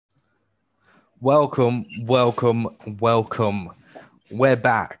Welcome, welcome, welcome. We're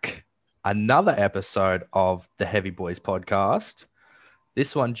back. Another episode of the Heavy Boys podcast.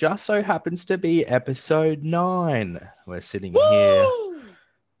 This one just so happens to be episode 9. We're sitting here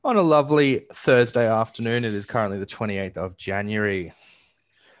on a lovely Thursday afternoon. It is currently the 28th of January.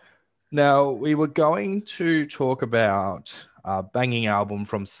 Now, we were going to talk about a banging album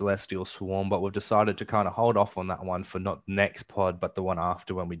from Celestial Swarm, but we've decided to kind of hold off on that one for not next pod, but the one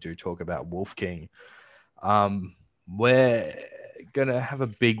after when we do talk about Wolf King. We're going to have a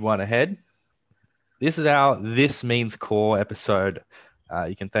big one ahead. This is our This Means Core episode.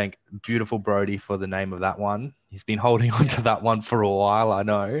 You can thank Beautiful Brody for the name of that one. He's been holding on to that one for a while, I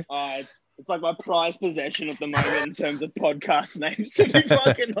know. It's like my prized possession at the moment in terms of podcast names, to be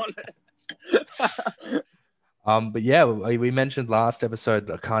fucking honest. But yeah, we mentioned last episode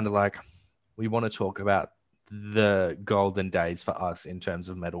that kind of like we want to talk about the golden days for us in terms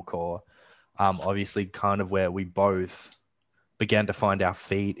of metalcore. Obviously kind of where we both began to find our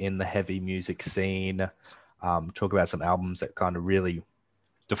feet in the heavy music scene, talk about some albums that kind of really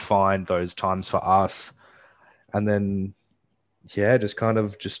defined those times for us. And then, yeah,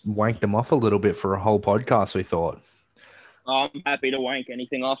 just wank them off a little bit for a whole podcast, we thought. I'm happy to wank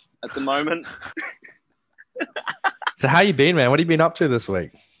anything off at the moment. So how you been, man? What have you been up to this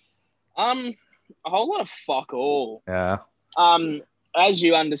week? A whole lot of fuck all. Yeah. As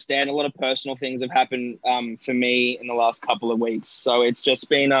you understand, a lot of personal things have happened for me in the last couple of weeks. So it's just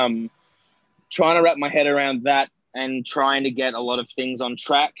been trying to wrap my head around that and trying to get a lot of things on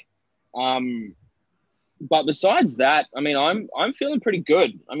track. But besides that, I mean, I'm feeling pretty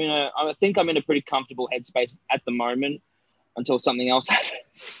good. I mean, I think I'm in a pretty comfortable headspace at the moment until something else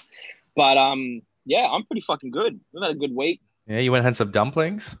happens. But yeah, I'm pretty fucking good. We've had a good week. Yeah, you went and had some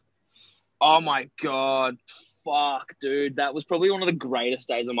dumplings? Oh my God. Fuck, dude. That was probably one of the greatest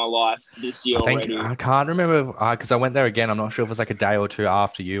days of my life this year already. I can't remember because I went there again. I'm not sure if it was like a day or two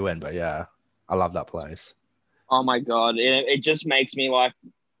after you went, but yeah, I love that place. Oh my God. It just makes me like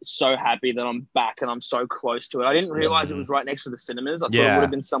so happy that I'm back and I'm so close to it. I didn't realize it was right next to the cinemas. I thought it would have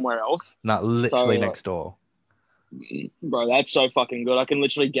been somewhere else. Not literally next door. Bro, that's so fucking good. I can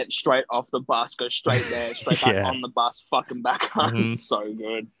literally get straight off the bus, go straight there, straight back on the bus, fucking back home. So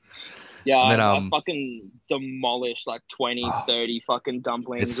good. Yeah, then, I fucking demolished like 20, 30 fucking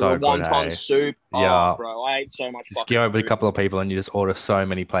dumplings. It's so with a wonton soup. Yeah. Oh, bro, I ate so much just go with a couple of people and you just order so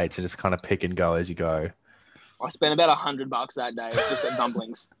many plates and just kind of pick and go as you go. I spent about $100 that day just on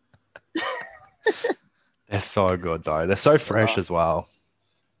dumplings. They're so good though. They're so fresh as well.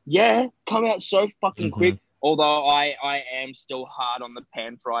 Yeah, come out so fucking quick. Although I am still hard on the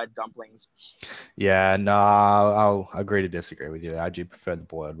pan-fried dumplings. Yeah, no, I'll agree to disagree with you. I do prefer the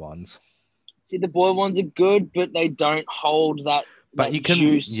boiled ones. See, the boiled ones are good, but they don't hold that. But you can,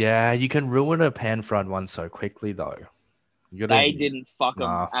 juice. Yeah, you can ruin a pan-fried one so quickly though. They didn't fuck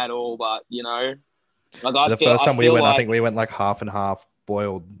them at all, but you know, like the first time we went, I think we went like half and half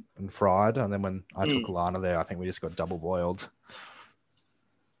boiled and fried, and then when I took Lana there, I think we just got double boiled.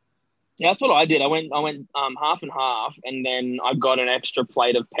 Yeah, that's what I did. I went half and half, and then I got an extra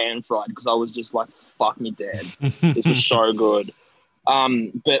plate of pan fried because I was just like, "Fuck me dead." This was so good.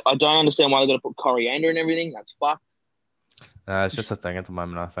 But I don't understand why they got to put coriander and everything. That's fucked. It's just a thing at the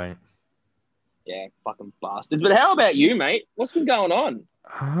moment, I think. Yeah, fucking bastards. But how about you, mate? What's been going on?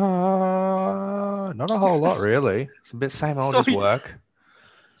 Not a whole lot, really. It's a bit same old as work.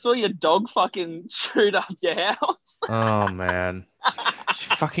 Saw your dog fucking shoot up your house. Oh, man. She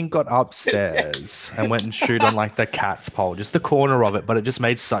fucking got upstairs and went and shoot on like the cat's pole, just the corner of it, but it just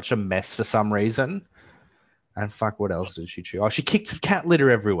made such a mess for some reason. And fuck, what else did she shoot? Oh, she kicked cat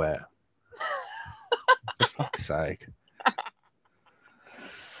litter everywhere. For fuck's sake.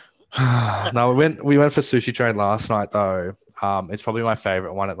 No, we went for Sushi Train last night though. It's probably my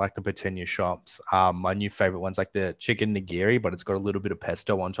favorite one at like the Britannia shops. My new favorite one's like the chicken nigiri, but it's got a little bit of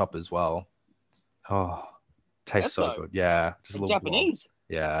pesto on top as well. Oh, tastes so good. Yeah, just a little Japanese.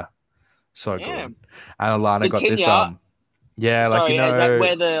 Yeah, so good. And Alana got this. Yeah, sorry, like you know, is that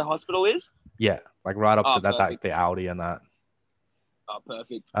where the hospital is? Yeah, like right opposite that, like the Audi and that. Oh,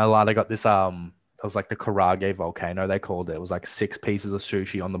 perfect. Alana got this. It was like the Karage volcano, they called it. It was like 6 pieces of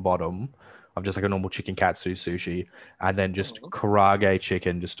sushi on the bottom of just like a normal chicken katsu sushi. And then just Karage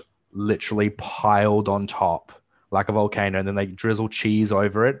chicken just literally piled on top like a volcano. And then they drizzle cheese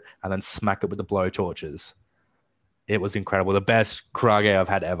over it and then smack it with the blow torches. It was incredible. The best Karage I've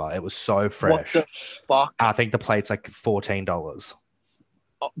had ever. It was so fresh. What the fuck? I think the plate's like $14.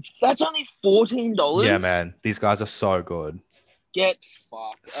 Oh, that's only $14? Yeah, man. These guys are so good. Get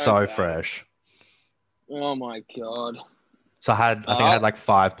fucked. So fresh. Oh my God. So I think I had like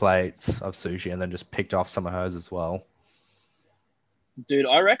 5 plates of sushi and then just picked off some of hers as well. Dude,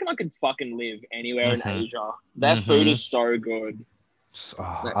 I reckon I could fucking live anywhere in Asia. Their food is so good.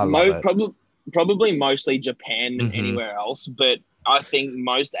 Oh, I love it. Probably mostly Japan and anywhere else, but I think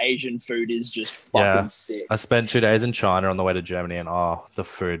most Asian food is just fucking sick. I spent 2 days in China on the way to Germany, and the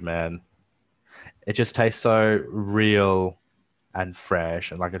food, man. It just tastes so real and fresh,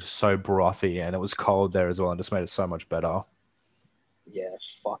 and like it's so brothy, and it was cold there as well, and just made it so much better. Yeah,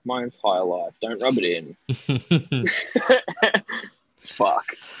 fuck my entire life. Don't rub it in. Fuck.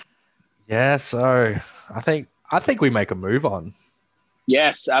 Yeah, so I think we make a move on.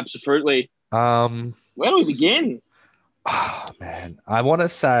 Yes, absolutely. Where do we begin? Oh, man, I want to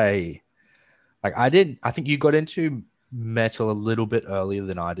say, like, I think you got into metal a little bit earlier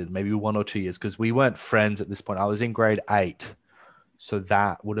than I did, maybe 1 or 2 years, because we weren't friends at this point. I was in grade 8, so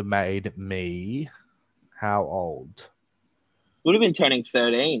that would have made me how old? Would have been turning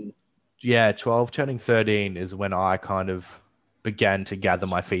 13. Yeah, 12 turning 13 is when I kind of began to gather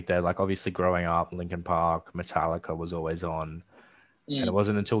my feet there. Like, obviously growing up, Linkin Park, Metallica was always on. And it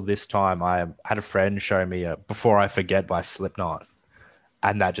wasn't until this time I had a friend show me Before I Forget by Slipknot.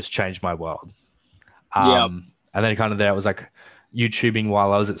 And that just changed my world. And then kind of there, it was like YouTubing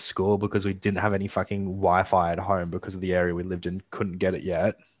while I was at school because we didn't have any fucking Wi-Fi at home because of the area we lived in. Couldn't get it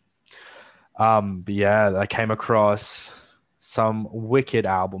yet. But yeah, I came across some wicked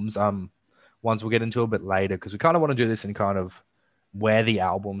albums. Ones we'll get into a bit later because we kind of want to do this in kind of where the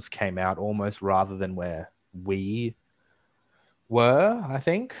albums came out almost rather than where we were, I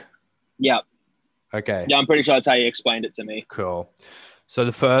think. Yeah. Okay. Yeah, I'm pretty sure that's how you explained it to me. Cool. So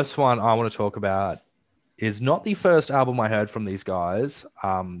the first one I want to talk about is not the first album I heard from these guys.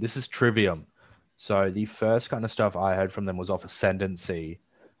 This is Trivium. So the first kind of stuff I heard from them was off Ascendancy.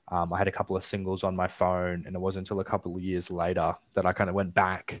 I had a couple of singles on my phone, and it wasn't until a couple of years later that I kind of went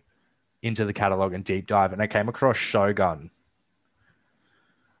back into the catalog and deep dive, and I came across Shogun,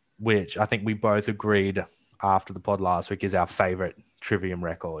 which I think we both agreed after the pod last week is our favorite Trivium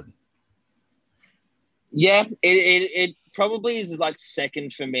record. Yeah, it probably is like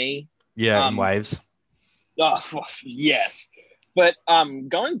second for me. Yeah, in waves. Oh, yes. But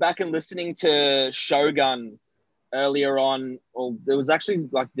going back and listening to Shogun earlier on, or it was actually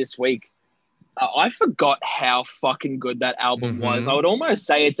like this week, I forgot how fucking good that album was. I would almost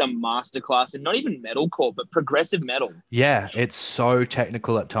say it's a masterclass in not even metalcore, but progressive metal. Yeah, it's so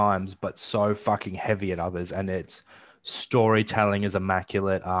technical at times, but so fucking heavy at others, and its storytelling is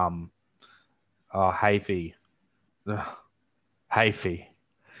immaculate. Hayfi. Hayfi.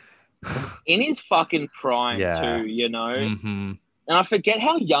 In his fucking prime too, you know? Mm-hmm. And I forget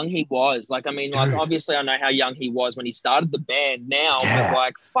how young he was. Like, I mean, like, obviously I know how young he was when he started the band now, but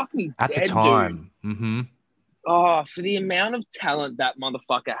like, fuck me at dead, the time. dude. Mm-hmm. Oh, for the amount of talent that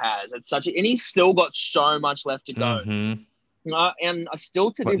motherfucker has. It's such a, and he's still got so much left to go. Mm-hmm. And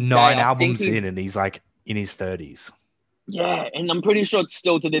still to this 9 day, albums in and he's like in his 30s. Yeah, and I'm pretty sure it's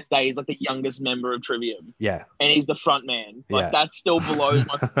still to this day he's like the youngest member of Trivium. Yeah. And he's the front man. Like, that still blows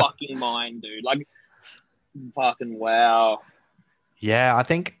my fucking mind, dude. Like, fucking wow. Yeah, I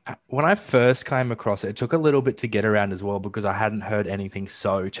think when I first came across it, it took a little bit to get around as well because I hadn't heard anything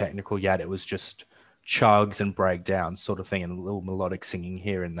so technical yet. It was just chugs and breakdowns sort of thing and a little melodic singing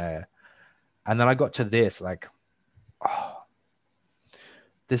here and there. And then I got to this, like,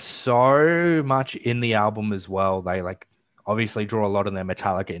 there's so much in the album as well. They like obviously draw a lot on their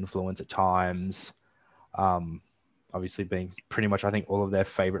Metallica influence at times. Obviously being pretty much, I think, all of their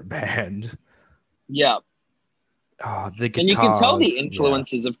favorite band. Yeah. The guitars, and you can tell the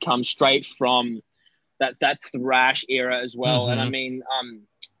influences have come straight from that thrash era as well. And I mean,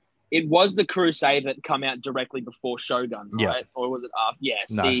 it was the Crusade that come out directly before Shogun, right? Or was it after? Yeah,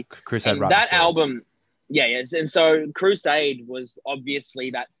 see, Crusade right that before. Album, yes. And so Crusade was obviously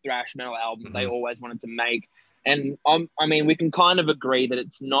that thrash metal album they always wanted to make. And I mean, we can kind of agree that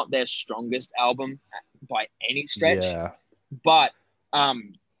it's not their strongest album by any stretch. Yeah. But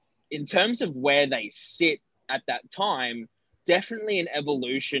in terms of where they sit at that time, definitely an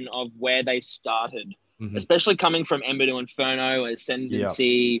evolution of where they started, especially coming from Ember to Inferno,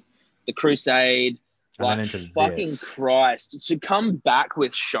 Ascendancy, the Crusade. And like, fucking Christ. To come back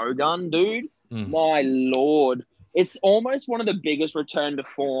with Shogun, dude, my Lord. It's almost one of the biggest return to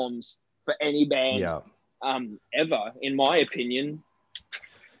forms for any band ever, in my opinion.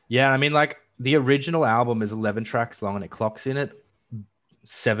 Yeah, I mean, like, the original album is 11 tracks long and it clocks in at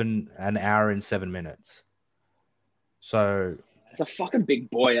an hour and 7 minutes. So it's a fucking big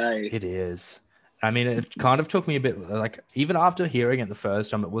boy, eh? It is. I mean, it kind of took me a bit, like, even after hearing it the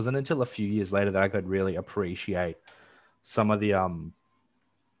first time, it wasn't until a few years later that I could really appreciate some of the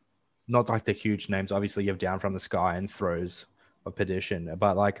not like the huge names. Obviously, you have Down from the Sky and Throes of Perdition,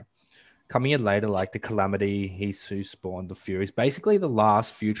 but like coming in later, like the Calamity, He's Who Spawned the Furies. Basically, the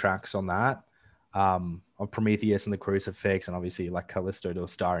last few tracks on that, of Prometheus and the Crucifix, and obviously like Callisto to a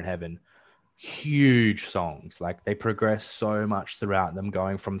Star in Heaven. Huge songs. Like they progress so much throughout them,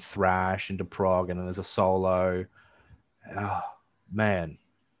 going from thrash into prog, and then there's a solo. Oh, man.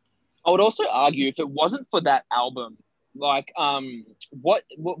 I would also argue if it wasn't for that album, like what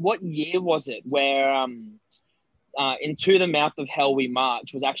year was it where Into the Mouth of Hell We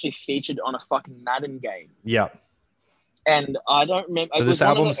March was actually featured on a fucking Madden game. Yeah. And I don't remember. So it this was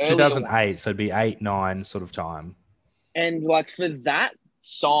one of album's the earlier 2008, ones. so it'd be 8, 9 sort of time. And like for that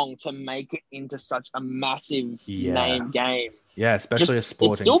song to make it into such a massive name game, Yeah, especially a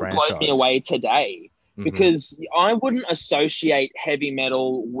sporting it still franchise. blows me away today because I wouldn't associate heavy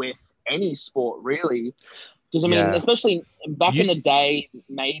metal with any sport really. Because I mean, especially back in the day,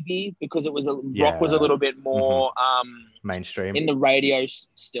 maybe because it was rock was a little bit more mainstream in the radio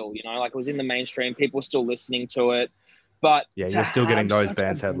still. You know, like it was in the mainstream. People were still listening to it, but yeah, you're still getting those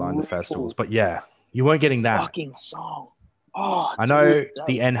bands headline the festivals. But yeah, you weren't getting that fucking song. Oh, I know dude,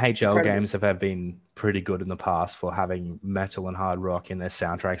 the NHL incredible. games have been pretty good in the past for having metal and hard rock in their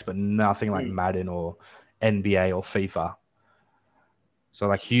soundtracks, but nothing like Madden or NBA or FIFA. So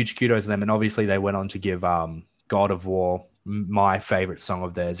like huge kudos to them. And obviously they went on to give God of War my favorite song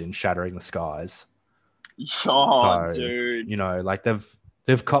of theirs in Shattering the Skies. Oh, So, dude. you know, like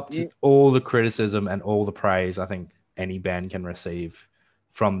they've copped all the criticism and all the praise I think any band can receive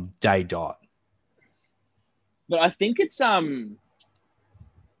from day dot. But I think it's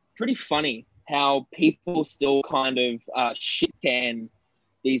pretty funny how people still kind of shit can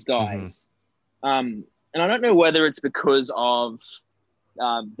these guys. And I don't know whether it's because of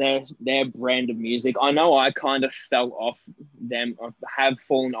their brand of music. I know I kind of fell off them, or have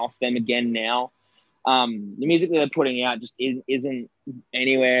fallen off them again now. The music that they're putting out just isn't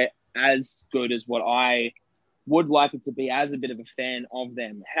anywhere as good as what I would like it to be as a bit of a fan of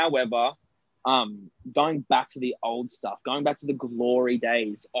them. However, going back to the old stuff, going back to the glory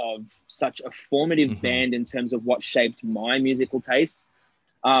days of such a formative band in terms of what shaped my musical taste,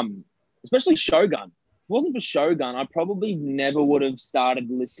 especially Shogun. If it wasn't for Shogun, I probably never would have started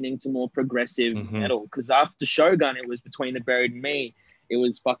listening to more progressive metal, because after Shogun, it was Between the Buried and Me. It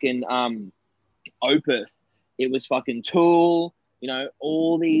was fucking Opeth. It was fucking Tool. You know,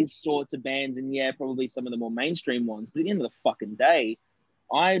 all these sorts of bands, and yeah, probably some of the more mainstream ones. But at the end of the fucking day,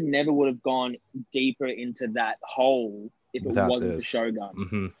 I never would have gone deeper into that hole if it wasn't for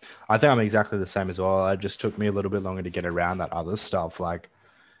Shogun. I think I'm exactly the same as well. It just took me a little bit longer to get around that other stuff. Like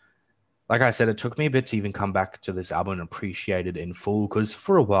I said, it took me a bit to even come back to this album and appreciate it in full. Because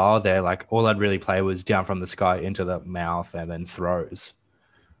for a while there, like all I'd really play was Down from the Sky, Into the Mouth, and then Throes.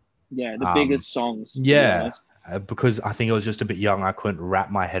 Yeah, the biggest songs. Yeah, because I think I was just a bit young. I couldn't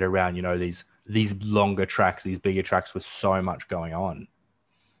wrap my head around, you know, these longer tracks, these bigger tracks with so much going on.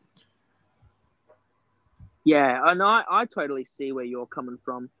 Yeah, and I totally see where you're coming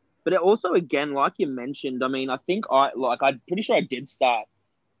from. But it also, again, like you mentioned, I mean, I'm pretty sure I did start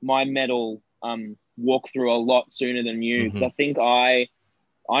my metal walkthrough a lot sooner than you, because I think I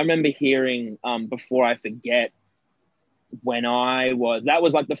remember hearing Before I Forget that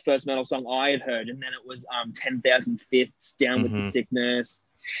was like the first metal song I had heard, and then it was 10,000 Fists, Down with the Sickness.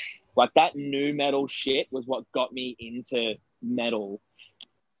 Like that new metal shit was what got me into metal.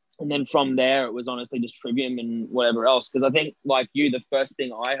 And then from there, it was honestly just Trivium and whatever else. Because I think, like you, the first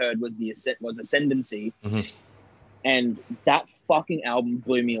thing I heard was Ascendancy. And that fucking album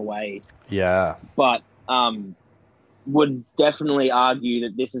blew me away. Yeah. But would definitely argue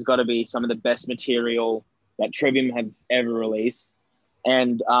that this has got to be some of the best material that Trivium have ever released.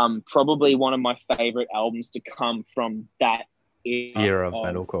 And probably one of my favorite albums to come from that era of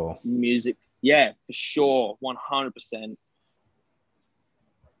metalcore music. Yeah, for sure. 100%.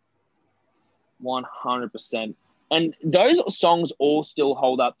 100%. And those songs all still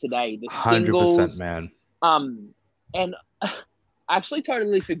hold up today. The 100%, singles, man. And I actually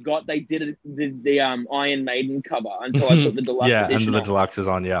totally forgot they did the Iron Maiden cover until I put the deluxe edition and the on. deluxe is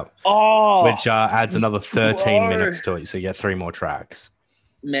on, yeah. Oh, which adds another 13 minutes to it, so you get 3 more tracks.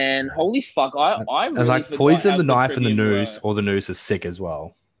 Man, holy fuck! I really and like forgot Poison, how the good Knife, and the Trivium Noose, were. or the Noose is sick as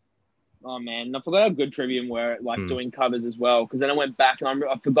well. Oh man, I forgot how good Trivium were at like doing covers as well. Because then I went back and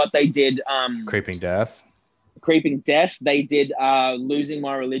I forgot they did Creeping Death. They did Losing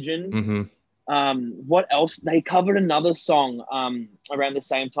My Religion. What else? They covered another song around the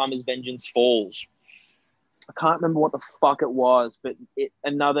same time as Vengeance Falls. I can't remember what the fuck it was, but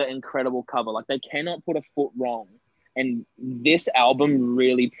another incredible cover. Like they cannot put a foot wrong. And this album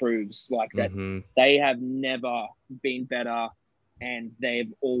really proves like that Mm-hmm. they have never been better, and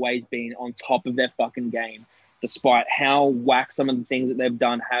they've always been on top of their fucking game, despite how whack some of the things that they've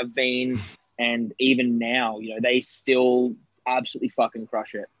done have been. And even now, you know, they still absolutely fucking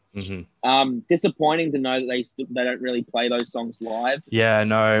crush it. Mm-hmm. Disappointing to know that they don't really play those songs live. Yeah,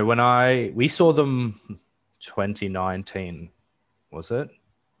 no, we saw them 2019, was it?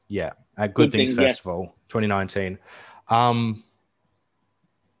 Yeah, at Good Things Yes. Festival, 2019.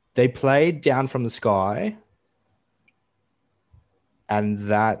 They played Down from the Sky, and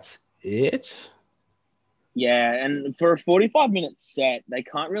that's it. Yeah, and for a 45-minute set, they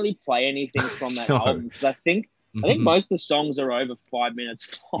can't really play anything from that No. album, because I think most of the songs are over 5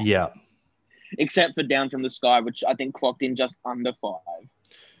 minutes long. Yeah. Except for Down from the Sky, which I think clocked in just under 5.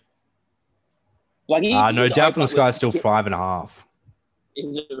 Like, no, Down from the Sky is still 5.5.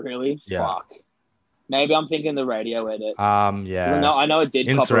 Is it really? Yeah. Fuck. Maybe I'm thinking the radio edit. Yeah. I know it did.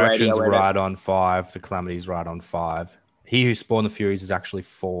 Insurrection's cop a radio right edit. on 5. The Calamity's right on 5. He Who Spawned the Furies is actually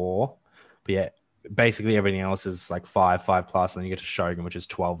 4. But yeah, basically everything else is like 5 plus, and then you get to Shogun, which is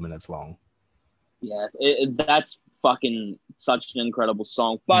 12 minutes long. Yeah, that's fucking such an incredible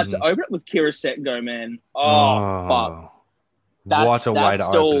song. But to open it with Kira Setgo, man. Fuck. What a way to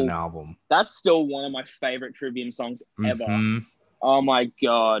open an album. That's still one of my favorite Trivium songs ever. Mm-hmm. Oh my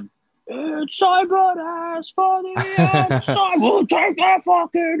God. It's cyber ass for the outside. We'll take their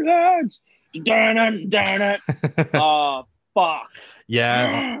fucking heads. Darn it. Oh, fuck.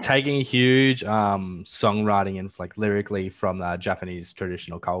 Yeah, taking a huge songwriting and like lyrically from the Japanese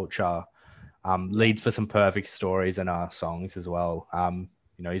traditional culture. Leads for some perfect stories in our songs as well.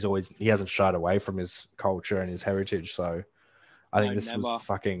 You know, he hasn't shied away from his culture and his heritage. So I think this was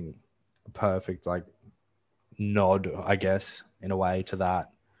fucking perfect, like nod, I guess, in a way to that.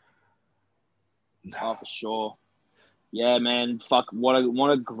 Oh, for sure. Yeah, man. Fuck, what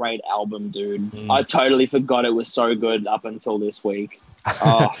a great album, dude. I totally forgot it was so good up until this week.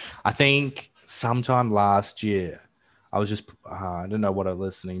 Oh. I think sometime last year, I was just, I don't know what I was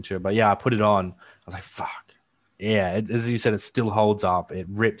listening to, but yeah, I put it on. I was like, fuck. Yeah, as you said, it still holds up. It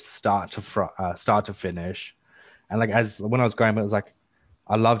rips start to finish. And like, when I was growing up, it was like,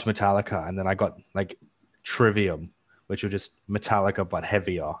 I loved Metallica. And then I got like Trivium, which was just Metallica, but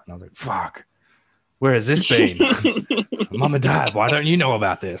heavier. And I was like, fuck, where has this been? Mum and Dad, why don't you know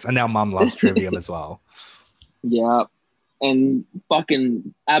about this? And now Mum loves Trivium as well. Yeah. And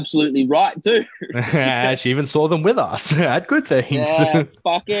fucking absolutely right, too. She even saw them with us at Good Things. Yeah,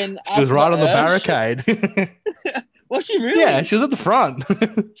 fucking. She was right on the barricade. Was she really? Yeah, she was at the front.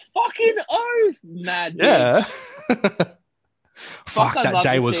 Fucking oath, mad. Yeah. Fuck, that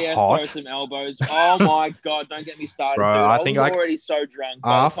day was hot. Some elbows. Oh my God, don't get me started, bro. dude. I think was already so drunk.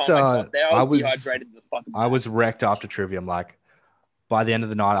 After I was dehydrated. I was wrecked after Trivium. Like, by the end of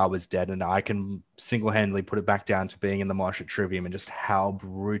the night, I was dead, and I can single-handedly put it back down to being in the mosh at Trivium and just how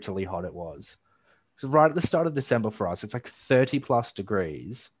brutally hot it was. So right at the start of December for us, it's like 30 plus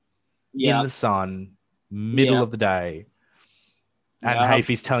degrees in the sun, middle of the day. And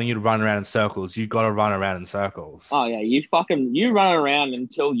Hafey's telling you to run around in circles. You got to run around in circles. Oh yeah, you run around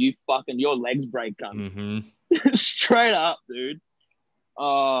until your legs break. Straight up, dude.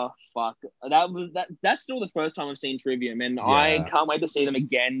 Oh fuck, that's still the first time I've seen Trivium, and I can't wait to see them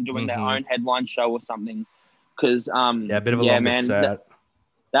again doing their own headline show or something. Because a bit of a longer set.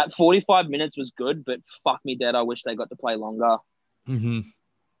 That 45 minutes was good, but fuck me dead, I wish they got to play longer.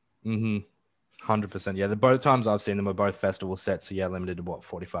 100%. Yeah, the both times I've seen them are both festival sets, so limited to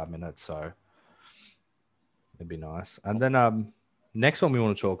 45 minutes. So it'd be nice. And then next one we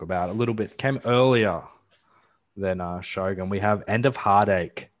want to talk about a little bit came earlier than Shogun. We have End of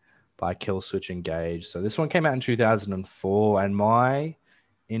Heartache by Killswitch Engage. So this one came out in 2004, and my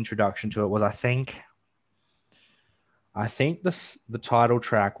introduction to it was, I think the title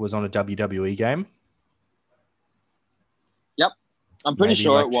track was on a WWE game. Yep, I'm pretty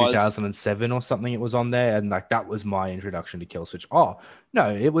sure it was 2007 or something. It was on there, and like that was my introduction to Killswitch. Oh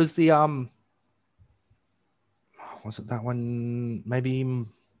no, it was the was it that one? Maybe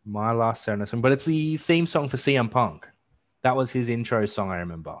My Last Serenity, but it's the theme song for CM Punk. That was his intro song, I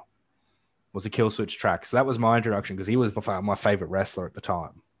remember. Was a Killswitch track. So that was my introduction because he was my favorite wrestler at the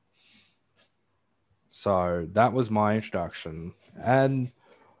time. So that was my introduction. And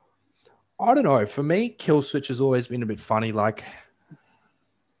I don't know, for me, Killswitch has always been a bit funny. Like,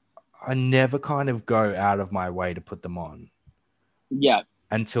 I never kind of go out of my way to put them on. Yeah.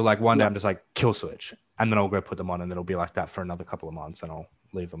 Until like one day I'm just like, Killswitch. And then I'll go put them on, and then it'll be like that for another couple of months, and I'll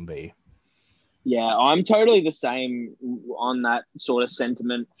leave them be. Yeah, I'm totally the same on that sort of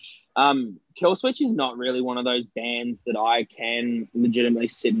sentiment. Killswitch is not really one of those bands that I can legitimately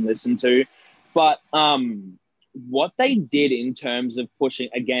sit and listen to, but what they did in terms of pushing,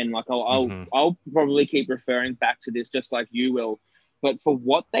 again, like I'll probably keep referring back to this just like you will, but for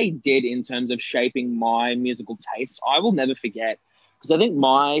what they did in terms of shaping my musical tastes, I will never forget. Because I think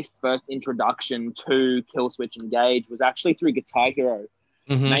my first introduction to Killswitch Engage was actually through Guitar Hero.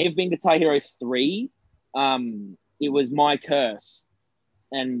 May have been Guitar Hero 3. It was My Curse.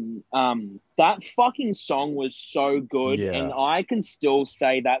 And that fucking song was so good. Yeah. And I can still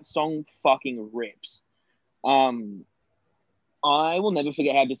say that song fucking rips. I will never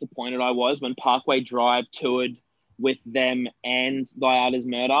forget how disappointed I was when Parkway Drive toured with them and Thy Art Is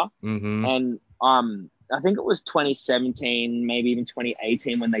Murder. And I think it was 2017, maybe even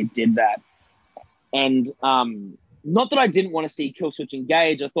 2018 when they did that. And not that I didn't want to see Killswitch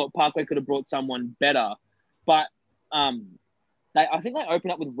Engage. I thought Parkway could have brought someone better. But I think they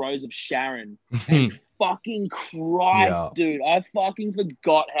opened up with Rose of Sharon. And fucking Christ, dude. I fucking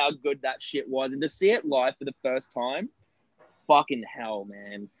forgot how good that shit was. And to see it live for the first time, fucking hell,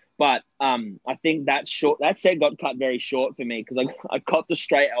 man. But I think that set got cut very short for me because I caught the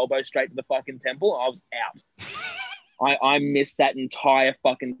straight elbow straight to the fucking temple. I was out. I missed that entire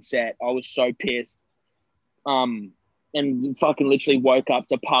fucking set. I was so pissed. And fucking literally woke up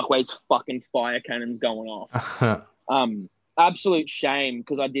to Parkway's fucking fire cannons going off. Absolute shame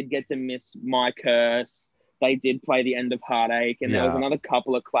because I did get to miss My Curse. They did play The End of Heartache, and there was another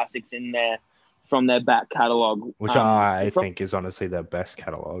couple of classics in there from their back catalogue. Which I think is honestly their best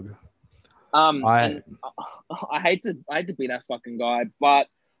catalogue. I hate to be that fucking guy, but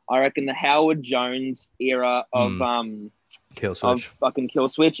I reckon the Howard Jones era of fucking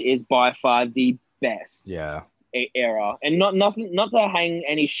Killswitch is by far the best era. And not to hang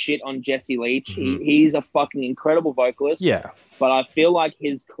any shit on Jesse Leach. He's a fucking incredible vocalist. Yeah. But I feel like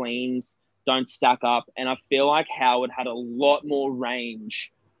his cleans don't stack up, and I feel like Howard had a lot more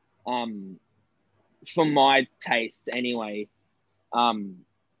range. For my tastes anyway.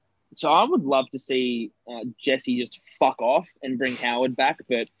 So I would love to see Jesse just fuck off and bring Howard back,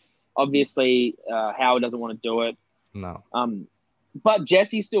 but obviously Howard doesn't want to do it. No. But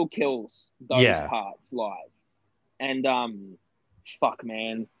Jesse still kills those parts live. And fuck,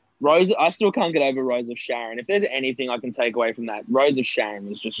 man. I still can't get over Rose of Sharon. If there's anything I can take away from that, Rose of Sharon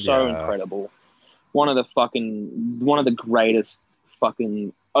was just so incredible. One of the greatest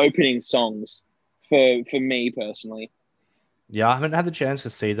fucking opening songs for me personally. Yeah, I haven't had the chance to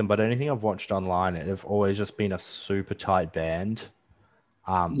see them, but anything I've watched online, they've always just been a super tight band.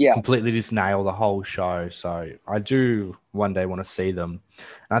 Completely just nail the whole show. So I do one day want to see them.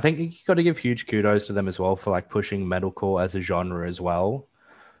 And I think you got to give huge kudos to them as well for like pushing metalcore as a genre as well.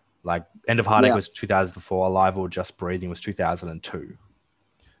 Like End of Heartache was 2004, Alive or Just Breathing was 2002.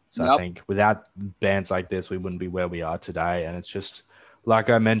 So I think without bands like this, we wouldn't be where we are today. And it's just like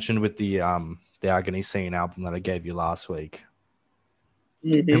I mentioned with the Agony Scene album that I gave you last week.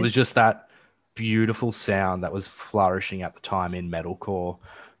 It was just that beautiful sound that was flourishing at the time in metalcore.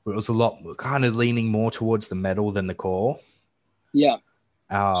 It was a lot kind of leaning more towards the metal than the core. Yeah.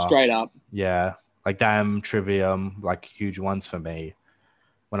 Straight up. Yeah. Like Damn, Trivium, like huge ones for me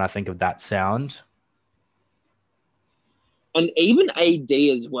when I think of that sound. And even AD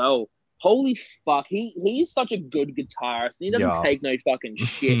as well. Holy fuck. He's such a good guitarist. He doesn't take no fucking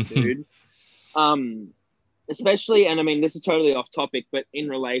shit, dude. Especially, and I mean, this is totally off topic, but in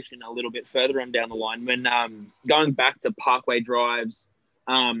relation a little bit further on down the line, when going back to Parkway Drive's,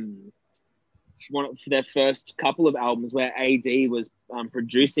 for their first couple of albums where AD was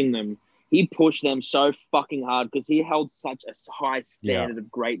producing them, he pushed them so fucking hard because he held such a high standard of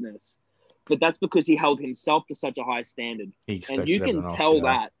greatness. But that's because he held himself to such a high standard. And you can tell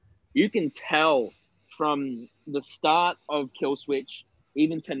that. You can tell from the start of Killswitch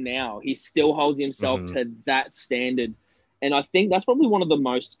even to now, he still holds himself to that standard. And I think that's probably one of the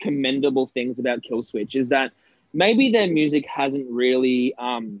most commendable things about Killswitch is that maybe their music hasn't really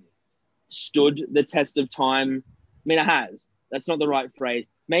stood the test of time. I mean, it has. That's not the right phrase.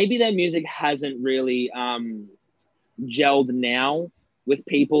 Maybe their music hasn't really gelled now with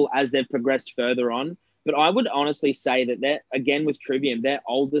people as they've progressed further on. But I would honestly say that, again, with Trivium, their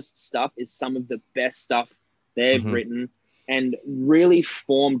oldest stuff is some of the best stuff they've written, and really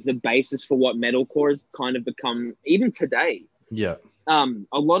formed the basis for what metalcore has kind of become even today. Yeah. A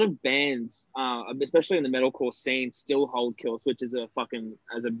lot of bands, especially in the metalcore scene, still hold Killswitch as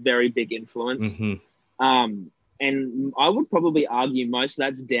a very big influence. And I would probably argue most of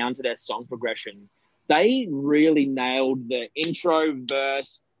that's down to their song progression. They really nailed the intro,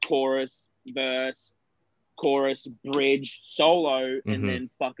 verse, chorus, verse, chorus, bridge, solo, Mhm. and then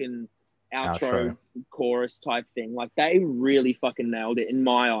fucking Outro. outro, chorus type thing. Like they really fucking nailed it in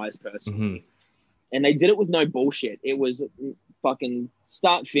my eyes personally. Mhm. And they did it with no bullshit. It was fucking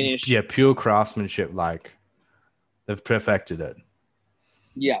start finish. Yeah, pure craftsmanship. Like they've perfected it.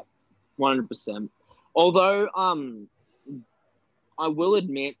 Yeah, 100%. Although, I will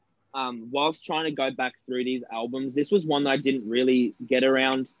admit, whilst trying to go back through these albums, this was one that I didn't really get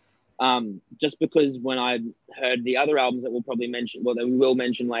around. Just because when I heard the other albums that we'll probably mention, well, that we will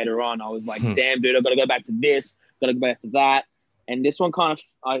mention later on, I was like, damn, dude, I've got to go back to this, got to go back to that. And this one kind of,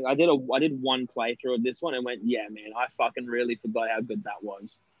 I did one playthrough of this one and went, yeah, man, I fucking really forgot how good that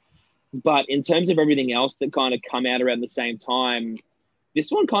was. But in terms of everything else that kind of come out around the same time, this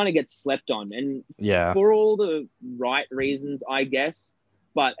one kind of gets slept on. And Yeah. for all the right reasons, I guess.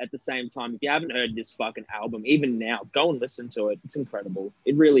 But at the same time, if you haven't heard this fucking album, even now, go and listen to it. It's incredible.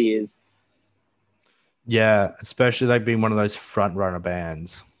 It really is. Yeah, especially like being one of those front runner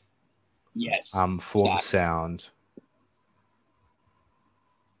bands. Yes. For Facts. the sound.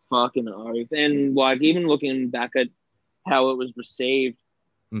 Fucking oath. And like even looking back at how it was received,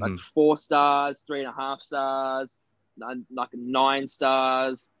 like 4 stars, 3.5 stars, like 9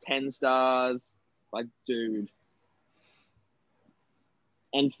 stars, 10 stars. Like, dude.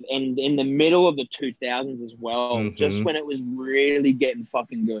 And in the middle of the 2000s as well, just when it was really getting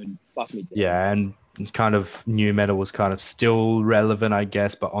fucking good. Fuck me dead. Yeah, and kind of new metal was kind of still relevant, I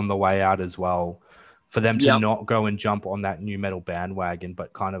guess, but on the way out as well. For them to not go and jump on that new metal bandwagon,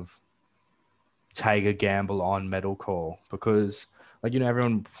 but kind of take a gamble on metalcore. Because, like, you know,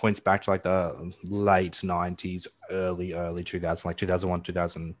 everyone points back to like the late 90s, early 2000s, like 2001,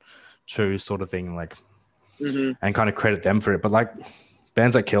 2002 sort of thing, like, and kind of credit them for it. But like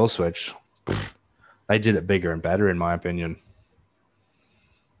bands like Killswitch, they did it bigger and better, in my opinion.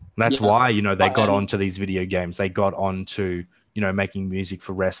 That's why, you know, they got onto these video games. They got onto, you know, making music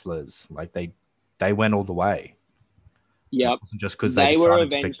for wrestlers. Like they went all the way. Yeah. Just because they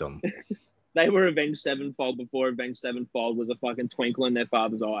decided to pick them. They were Avenged Sevenfold before Avenged Sevenfold was a fucking twinkle in their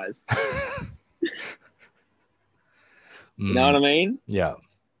father's eyes. You know what I mean? Yeah.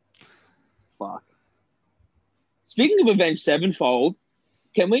 Fuck. Speaking of Avenged Sevenfold,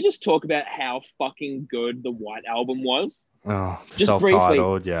 can we just talk about how fucking good the White Album was? Oh, just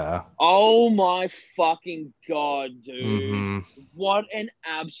self-titled, briefly. Yeah. Oh my fucking God, dude. What an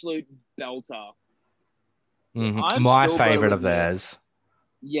absolute belter. My favorite of theirs.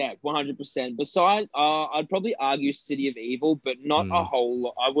 Yeah, 100%. Besides, I'd probably argue City of Evil, but not a whole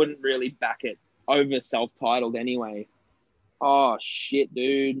lot. I wouldn't really back it over self-titled anyway. Oh, shit,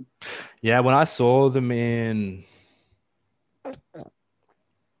 dude. Yeah, when I saw them in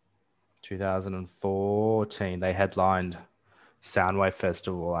 2014, they headlined Soundwave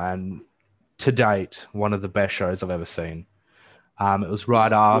Festival, and to date, one of the best shows I've ever seen. It was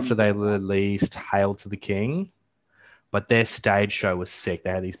right after they released Hail to the King, but their stage show was sick. They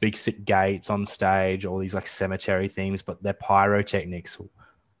had these big sick gates on stage, all these like cemetery themes, but their pyrotechnics.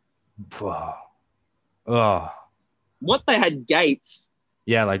 Oh. What, they had gates?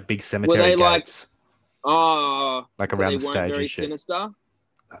 Yeah, like big cemetery gates. Like around the stage very and shit. Sinister?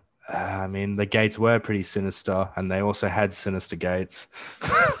 I mean, the gates were pretty sinister, and they also had sinister gates.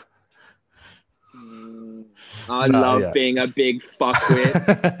 I love being a big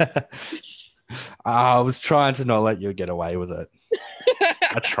fuckwit. I was trying to not let you get away with it.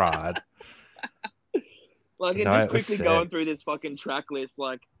 I tried. Like, just quickly going through this fucking track list,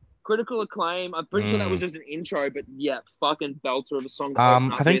 like, Critical Acclaim, I'm pretty sure that was just an intro, but yeah, fucking belter of a song.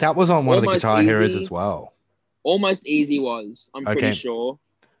 I think that was on one of the Guitar Heroes as well. Almost Easy was, I'm pretty sure.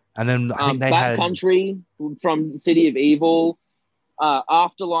 And then I think they had Country from City of Evil.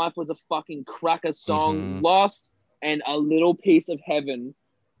 Afterlife was a fucking cracker song. Lost and A Little Piece of Heaven.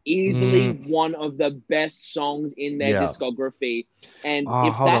 Easily one of the best songs in their discography. And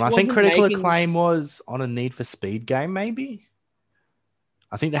if hold that on. I think Critical Acclaim was on a Need for Speed game, maybe?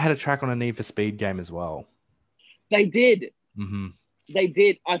 I think they had a track on a Need for Speed game as well. They did. They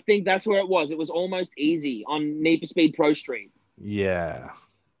did. I think that's where it was. It was Almost Easy on Need for Speed Pro Street. Yeah.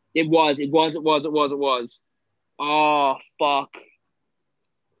 It was. Oh, fuck.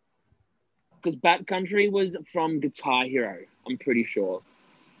 Because Backcountry was from Guitar Hero, I'm pretty sure.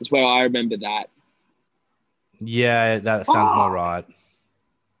 That's where I remember that. Yeah, that sounds more right.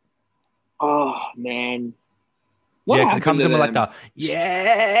 Oh, man. Because it comes in with like the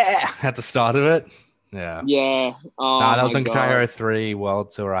at the start of it. Yeah. Yeah. Nah, that was on Guitar Hero 3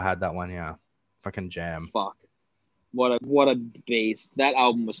 World Tour. I had that one, yeah. Fucking jam. Fuck. What a beast. That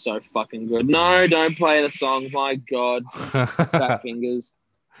album was so fucking good. No, don't play the song. My God. Fat fingers.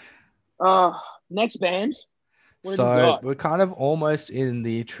 Next band. What have you So got? we're kind of almost in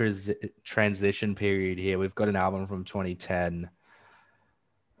the transition period here. We've got an album from 2010.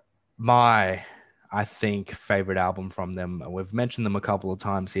 I think, favorite album from them. We've mentioned them a couple of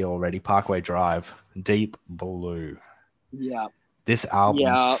times here already. Parkway Drive, Deep Blue. Yeah. This album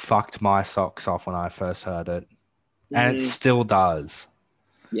Yeah. fucked my socks off when I first heard it, and it Mhm. still does.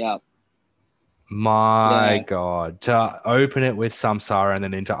 Yeah. My Yeah. God, to open it with Samsara and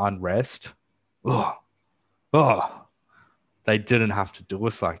then into Unrest. Oh, oh, they didn't have to do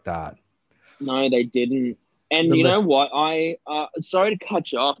us like that. No, they didn't. And The you li- know what? I sorry to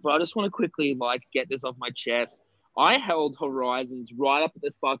cut you off, but I just want to quickly get this off my chest. I held Horizons right up at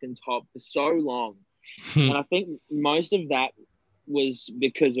the fucking top for so long. And I think most of that was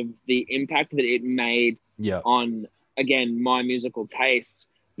because of the impact that it made yeah, on, again, my musical tastes.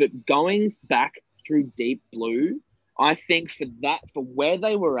 But going back through Deep Blue, I think for where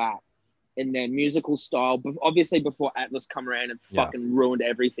they were at in their musical style, but obviously before Atlas come around and yeah. fucking ruined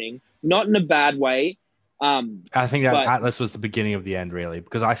everything, not in a bad way. I think that But Atlas was the beginning of the end, really,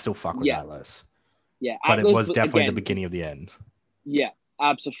 because I still fuck with yeah, Atlas, yeah, but it Atlas was definitely the again, beginning of the end. yeah,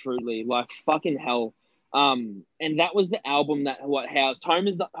 absolutely, like fucking hell. And that was the album that what housed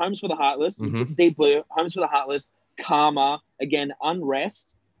Homes for the Heartless, Mhm. Deep Blue, Homes for the Heartless, Karma, again,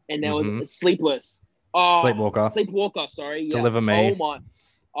 Unrest, and there was Mhm. Sleepless. Oh, Sleepwalker, Sleepwalker, sorry, yeah. Deliver Me, Dead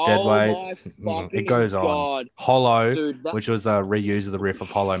Oh Weight. my It fucking goes on. god, Hollow, dude, that which was a reuse of the riff of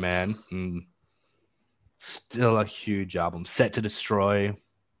Hollow Man. Still a huge album. Set to Destroy,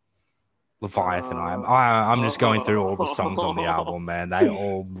 Leviathan. I'm just going through all the songs on the album, man. They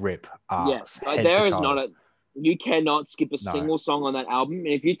all rip yeah, ass like head to there is not toe. a you cannot skip a No, single song on that album. And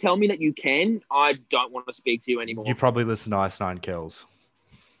if you tell me that you can, I don't want to speak to you you anymore. probably listen to Ice Nine Kills.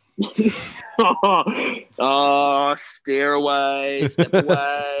 Oh, steer away, step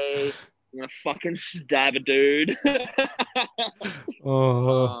away. I'm gonna fucking stab a dude. Oh,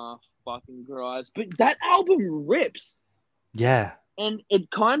 Oh, fucking Christ. But that album rips. yeah. And it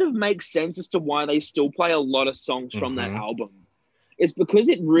kind of makes sense as to why they still play a lot of songs from that Mhm. album. It's because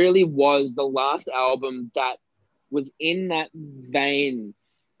it really was the last album that was in that vein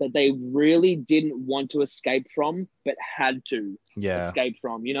that they really didn't want to escape from, but had to Yeah. escape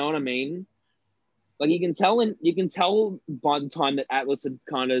from. You know what I mean? Like you can tell by the time that Atlas had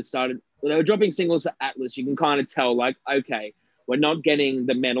kind of started, they were dropping singles for Atlas. You can kind of tell, like, okay, we're not getting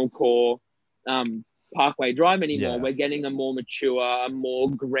the metalcore Parkway Drive anymore. Yeah. We're getting a more mature, a more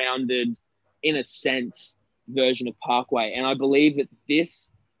grounded, in a sense, version of Parkway. And I believe that this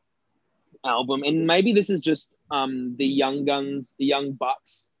album, and maybe this is just the young guns, the young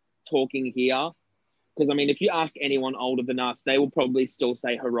bucks talking here. Because I mean, if you ask anyone older than us, they will probably still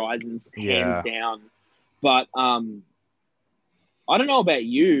say Horizons hands Yeah. down. But I don't know about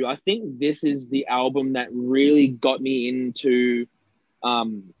you. I think this is the album that really got me into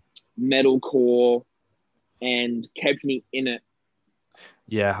metalcore and kept me in it.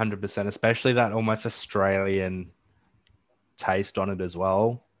 Yeah, 100%. Especially that almost Australian taste on it as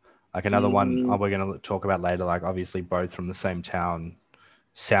well. Like another one we're going to talk about later, like obviously both from the same town,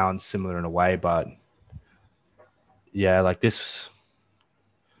 sounds similar in a way, but yeah, like this,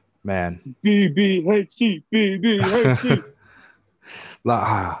 man. BBHC, BBHC.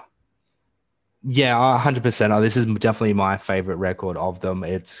 Yeah, 100%. This is definitely my favorite record of them.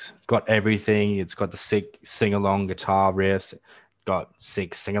 It's got everything. It's got the sick sing-along guitar riffs, got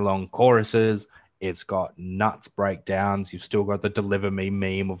sick sing-along choruses. It's got nuts breakdowns. You've still got the Deliver Me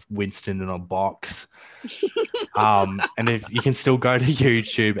meme of Winston in a box. And if you can still go to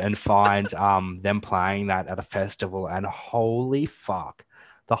YouTube and find them playing that at a festival, and holy fuck,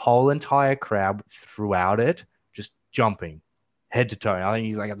 the whole entire crowd throughout it just jumping head to toe. I think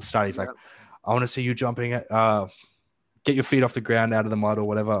he's like at the start, he's like, I want to see you jumping get your feet off the ground out of the mud or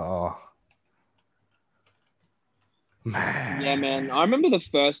whatever. Oh man. Yeah, man. I remember the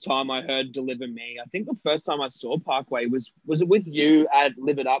first time I heard Deliver Me. I think the first time I saw Parkway was it with you at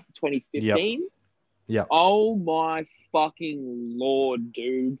Live It Up 2015? Yep. Oh my fucking Lord,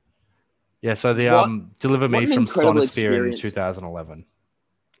 dude. Yeah, so the What Deliver Me an from incredible Sonosphere in experience. 2011.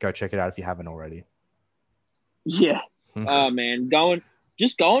 Go check it out if you haven't already. Yeah. Oh man,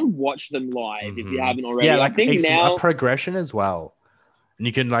 just go and watch them live if you haven't already. Yeah, like I think it's now a progression as well. And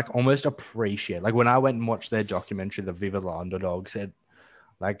you can like almost appreciate, like when I went and watched their documentary, The Viva La Underdogs, it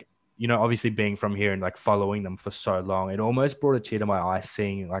like, you know, obviously being from here and like following them for so long, it almost brought a tear to my eye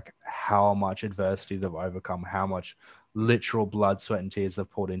seeing like how much adversity they've overcome, how much literal blood, sweat, and tears they've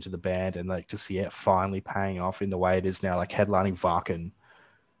poured into the band, and like to see it finally paying off in the way it is now, like headlining Varkin.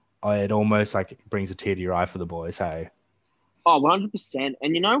 It almost like brings a tear to your eye for the boys, hey? Oh, 100%.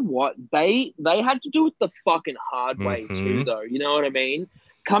 And you know what? They had to do it the fucking hard way too, Mm-hmm. though. You know what I mean? Yeah,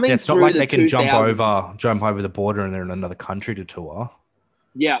 Coming it's not through like the they can 2000s. jump over the border and they're in another country to tour.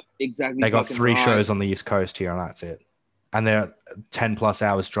 Yeah, exactly They got fucking 3 right. shows on the East Coast here, and that's it. And they're 10 plus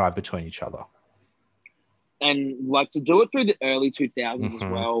hours drive between each other. And like to do it through the early 2000s as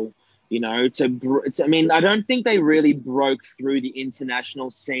Mm-hmm. well, you know, I mean, I don't think they really broke through the international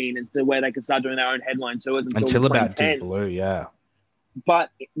scene and to where they could start doing their own headline tours until the Until about Deep 2010s. Blue, yeah. But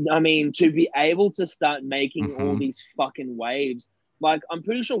I mean, to be able to start making all Mm-hmm. these fucking waves, like I'm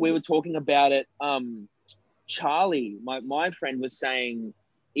pretty sure we were talking about it. Charlie, my friend was saying,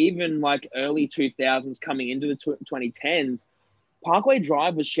 even like early 2000s coming into the 2010s, Parkway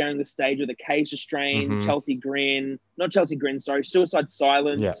Drive was sharing the stage with Acacia Strain, Mm-hmm. Chelsea Grin, not Chelsea Grin, sorry, Suicide Yeah.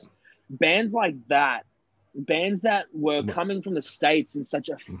 Silence, bands like that, bands that were coming from the States in such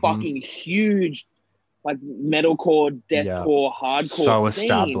a Mm-hmm. fucking huge, like metalcore, Yeah. deathcore, hardcore So scene.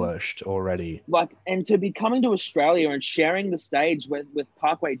 established already. Like, and to be coming to Australia and sharing the stage with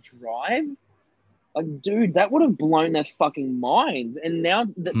Parkway Drive, like, dude, that would have blown their fucking minds. And now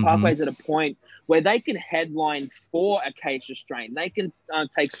that Mm-hmm. Parkway's at a point where they can headline for Acacia Strain, they can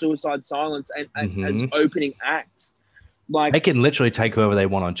take Suicide Silence and as Mm-hmm. opening acts. Like, They can literally take whoever they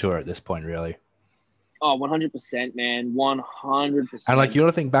want on tour at this point, really. oh, 100%, man. 100%. And like you got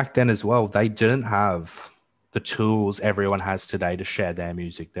to think back then as well, they didn't have the tools everyone has today to share their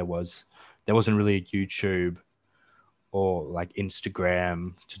music. There wasn't really a YouTube or like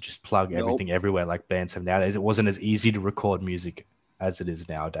Instagram to just plug Nope. everything everywhere like bands have nowadays. It wasn't as easy to record music as it is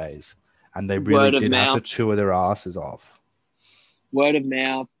nowadays. And they really Word of did have to mouth. tour their asses off. Word of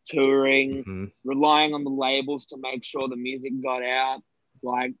mouth, touring, Mm-hmm. relying on the labels to make sure the music got out.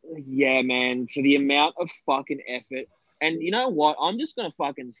 Like, yeah, man, for the amount of fucking effort. And you know what? I'm just going to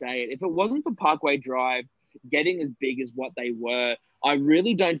fucking say it. If it wasn't for Parkway Drive getting as big as what they were, I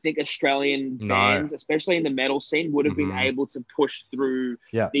really don't think Australian No. bands, especially in the metal scene, would have been Mhm. able to push through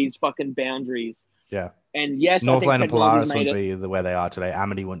Yeah. these fucking boundaries. Yeah. And yes, I think Northlane and technology's Polaris made wouldn't it. be where they are today.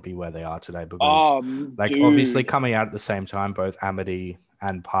 Amity wouldn't be where they are today because, Oh, like, dude. obviously coming out at the same time, both Amity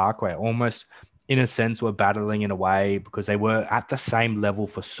and Parkway almost, in a sense, were battling in a way because they were at the same level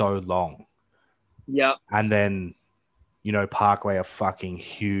for so long. Yep. And then, you know, Parkway are fucking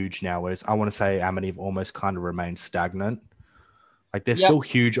huge now, whereas I want to say Amity have almost kind of remained stagnant. Like, they're Yep. still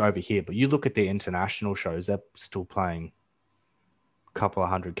huge over here, but you look at their international shows, they're still playing a couple of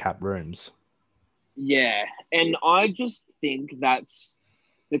 100 cap rooms. Yeah. And I just think that's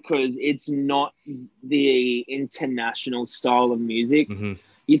because it's not the international style of music. Mm-hmm.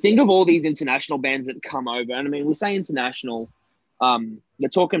 You think of all these international bands that come over, and I mean, we say international, they're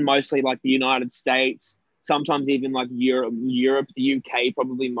talking mostly like the United States, sometimes even like Europe, the UK,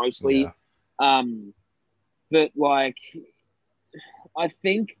 probably mostly. Yeah. But like, I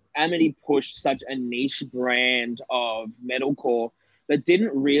think Amity pushed such a niche brand of metalcore that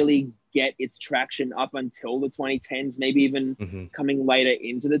didn't really get its traction up until the 2010s, maybe even Mm-hmm. coming later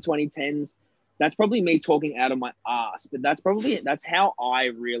into the 2010s. That's probably me talking out of my ass, but that's how I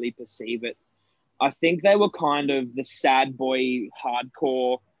really perceive it. I think they were kind of the sad boy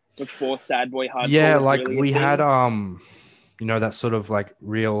hardcore before sad boy hardcore. Yeah, was like really we a thing. had you know, that sort of like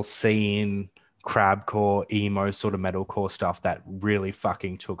real scene crabcore emo sort of metalcore stuff that really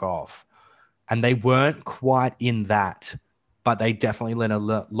fucking took off. And they weren't quite in that, but they definitely lent a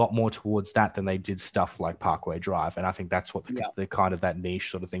lot more towards that than they did stuff like Parkway Drive. And I think that's what the kind of that niche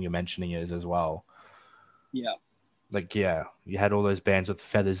sort of thing you're mentioning is as well. Yeah. Like, yeah, you had all those bands with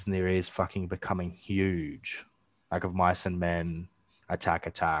feathers in their ears fucking becoming huge. Like of Mice and Men,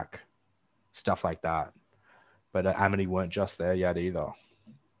 Attack, stuff like that. But Amity weren't just there yet either.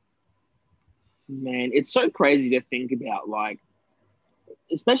 Man, it's so crazy to think about, like,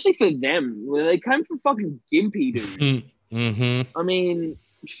 especially for them, where they came from fucking Gympie, dude. Mm-hmm. I mean,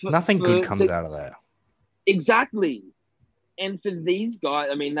 nothing good comes out of there. Exactly. And for these guys,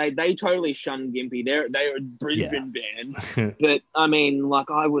 I mean, they totally shun Gympie. They're a Brisbane band. But I mean, like,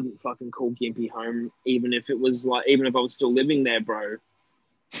 I wouldn't fucking call Gympie home, even if I was still living there, bro.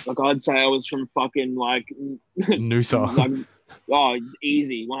 Like, I'd say I was from fucking like Noosa. like, oh,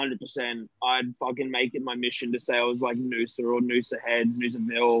 easy, 100%. I'd fucking make it my mission to say I was like Noosa or Noosa Heads,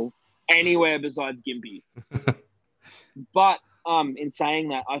 Noosaville, anywhere besides Gympie. But in saying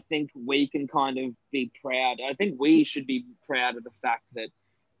that, I think we can kind of be proud. I think we should be proud of the fact that,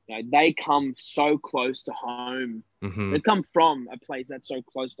 you know, they come so close to home. Mm-hmm. They come from a place that's so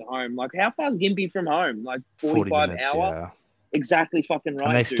close to home. Like, how far is Gympie from home? Like 45 minutes, hour? yeah. Exactly fucking right.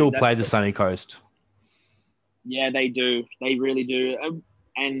 And they still play the That's Sunny Coast. Yeah, they do. They really do.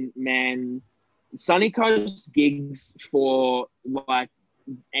 And man, Sunny Coast gigs for like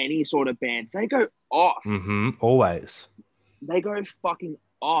any sort of band, they go off. Always. They go fucking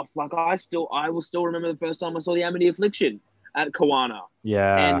off. Like I will still remember the first time I saw the Amity Affliction at Kawana.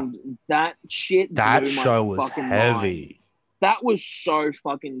 Yeah. And that shit That blew my show was fucking heavy. mind. That was so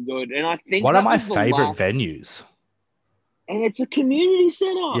fucking good. And I think one that of my was the favorite last... venues. And it's a community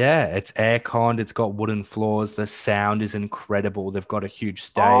center. Yeah, it's air-conned. It's got wooden floors. The sound is incredible. They've got a huge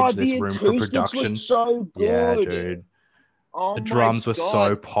stage. There's room for production. Were so good. Yeah, dude. Oh, the drums were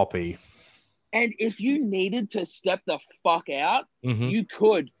so poppy. And if you needed to step the fuck out, you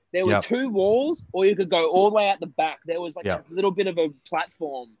could. There were 2 walls, or you could go all the way out the back. There was like a little bit of a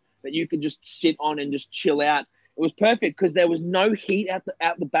platform that you could just sit on and just chill out. It was perfect because there was no heat out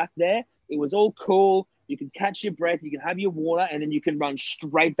the back there. It was all cool. You can catch your breath. You can have your water, and then you can run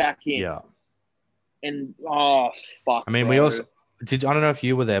straight back in. Yeah. And fuck. I mean, we also did. I don't know if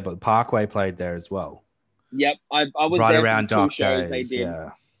you were there, but Parkway played there as well. Yep, I was right there around for the 2 Dark shows Days, they did.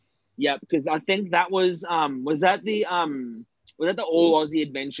 Yeah. Yeah, because I think that was that the All Aussie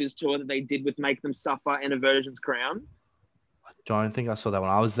Adventures tour that they did with Make Them Suffer and Aversion's Crown? I don't think I saw that one.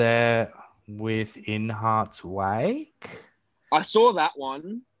 I was there with In Heart's Wake. I saw that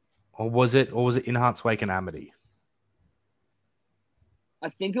one. Or was it In Heart's Wake and Amity? I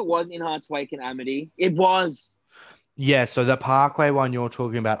think it was In Heart's Wake and Amity. It was. Yeah, so the Parkway one you're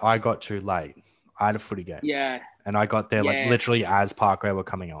talking about, I got too late. I had a footy game. Yeah. And I got there like literally as Parkway were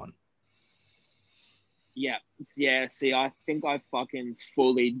coming on. Yeah. Yeah. See, I think I fucking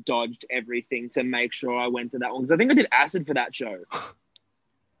fully dodged everything to make sure I went to that one. Because I think I did acid for that show.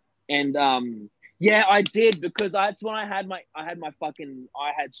 And yeah, I did, because that's when I had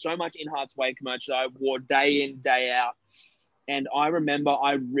so much In Heart's Wake merch that I wore day in, day out. And I remember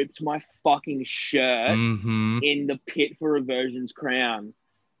I ripped my fucking shirt in the pit for Aversion's Crown.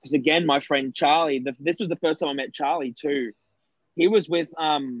 Because again, my friend Charlie, this was the first time I met Charlie too. He was with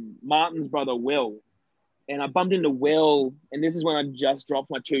Martin's brother, Will. And I bumped into Will, and this is when I just dropped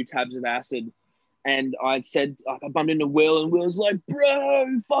my 2 tabs of acid. And I said, I bumped into Will, and Will's like,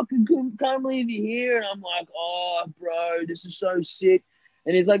 bro, fucking can't believe you're here. And I'm like, oh, bro, this is so sick.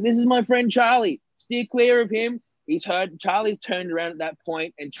 And he's like, this is my friend Charlie. Steer clear of him. Charlie's turned around at that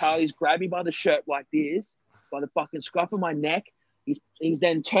point, and Charlie's grabbed me by the shirt like this, by the fucking scruff of my neck. He's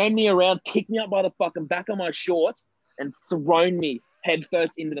then turned me around, picked me up by the fucking back of my shorts, and thrown me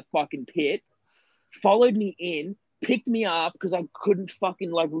headfirst into the fucking pit. Followed me in, picked me up because I couldn't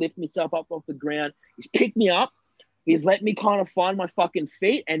fucking like lift myself up off the ground. He's picked me up. He's let me kind of find my fucking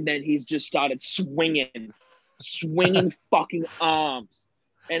feet, and then he's just started swinging fucking arms.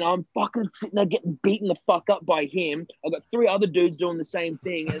 And I'm fucking sitting there getting beaten the fuck up by him. I've got 3 other dudes doing the same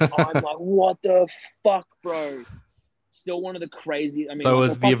thing. And I'm like, what the fuck, bro? Still one of the crazy. I mean, so like,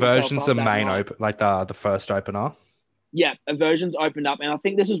 was the Aversions the main open, like the first opener? Yeah, Aversions opened up. And I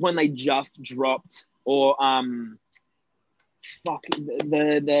think this is when they just dropped, or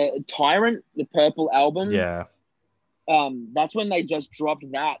the Tyrant, the Purple album. Yeah. That's when they just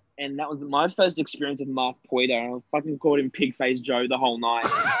dropped that, and that was my first experience with Mark Poiter. I fucking called him Pigface Joe the whole night,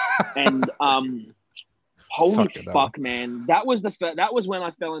 and holy fuck, man, that was when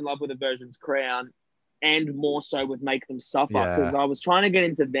I fell in love with Aversion's Crown, and more so with Make Them Suffer, because I was trying to get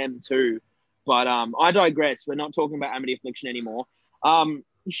into them too, but I digress. We're not talking about Amity Affliction anymore.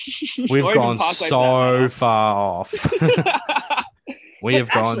 We've gone so far off. We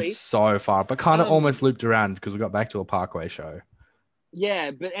have gone so far, but kind of almost looped around because we got back to a Parkway show. Yeah,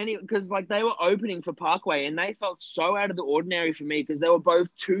 but because like they were opening for Parkway, and they felt so out of the ordinary for me because they were both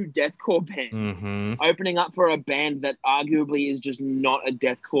 2 deathcore bands opening up for a band that arguably is just not a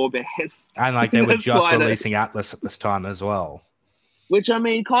deathcore band. And like they were just releasing Atlas at this time as well. Which, I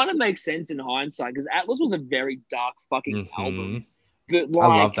mean, kind of makes sense in hindsight because Atlas was a very dark fucking album. But like,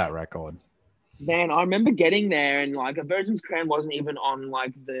 I love that record. Man, I remember getting there, and like Aversion's Crown wasn't even on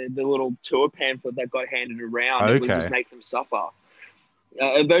like the little tour pamphlet that got handed around. Okay. It was just Make Them Suffer.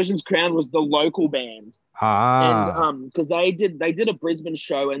 Aversion's Crown was the local band, and because they did a Brisbane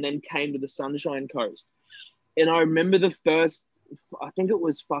show and then came to the Sunshine Coast. And I remember the first, I think it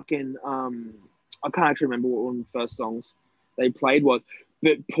was fucking I can't actually remember what one of the first songs they played was.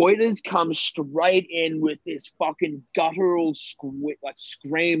 But Poiters come straight in with this fucking guttural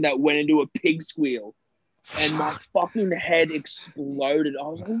scream that went into a pig squeal. And my fucking head exploded. I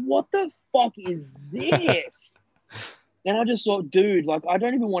was like, what the fuck is this? And I just thought, dude, like, I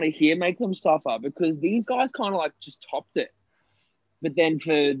don't even want to hear Make Them Suffer because these guys kind of like just topped it. But then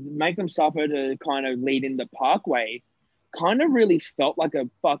for Make Them Suffer to kind of lead into Parkway, kind of really felt like a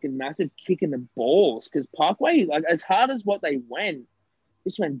fucking massive kick in the balls because Parkway, like, as hard as what they went,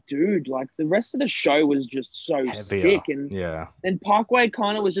 just went, dude, like the rest of the show was just so Heavier. sick. And Yeah. then Parkway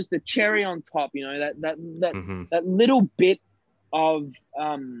kind of was just the cherry on top, you know, Mm-hmm. that little bit of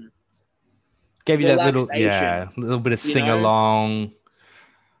Gave you that relaxation, little bit of you sing know. along.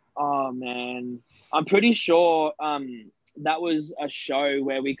 Oh man, I'm pretty sure that was a show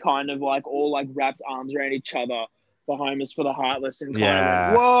where we kind of like all like wrapped arms around each other for Homeless for the Heartless and kind of went,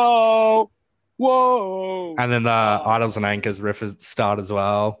 Yeah. whoa, whoa. And then the Idols and Anchors riff at the start as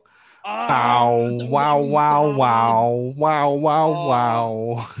well. Ah, Wow, the wow, one wow, star. wow, wow, wow, Oh,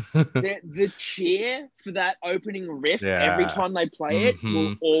 wow. the cheer for that opening riff every Yeah. time they play it will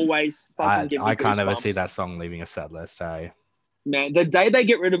Mm-hmm. always fucking give I me can't ever see goosebumps. that song leaving a set list, hey? Man, the day they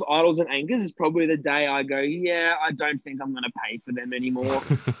get rid of Idols and Anchors is probably the day I go, yeah, I don't think I'm gonna pay for them anymore.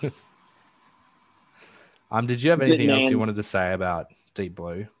 Did you have But anything else you man, wanted to say about Deep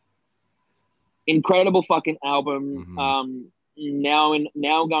Blue? incredible fucking album. Mm-hmm.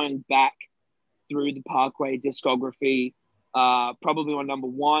 Now going back through the Parkway discography, probably my number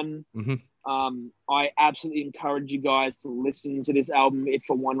one. Mm-hmm. I absolutely encourage you guys to listen to this album if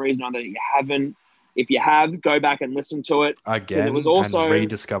for one reason or another you haven't. If you have, go back and listen to it. Again, it was also, and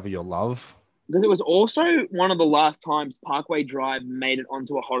rediscover your love. Because it was also one of the last times Parkway Drive made it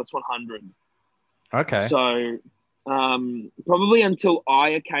onto a Hottest 100. Okay. So probably until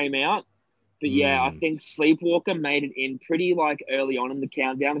Aya came out. But yeah, I think Sleepwalker made it in pretty like early on in the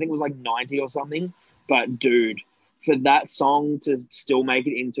countdown. I think it was like 90 or something. But dude, for that song to still make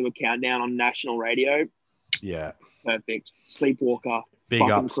it into a countdown on national radio, yeah, perfect. Sleepwalker, big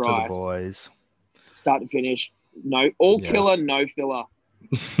ups to the boys. Start to finish, killer, no filler.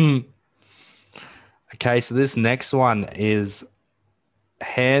 Okay, so this next one is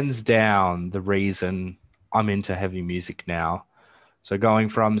hands down the reason I'm into heavy music now. So going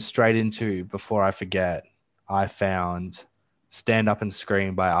from straight into Before I Forget, I found Stand Up and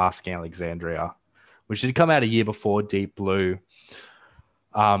Scream by Asking Alexandria, which had come out a year before Deep Blue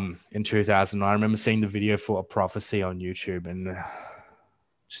in 2000. I remember seeing the video for A Prophecy on YouTube and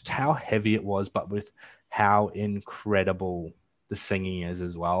just how heavy it was, but with how incredible the singing is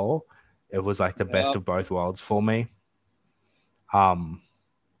as well. It was like the best of both worlds for me. An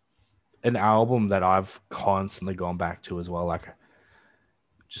album that I've constantly gone back to as well. Like,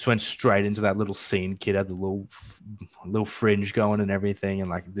 just went straight into that little scene. Kid had the little fringe going and everything, and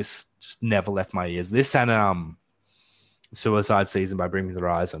like this just never left my ears. This and Suicide Season by Bring Me the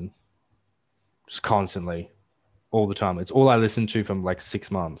Horizon, just constantly, all the time. It's all I listened to from like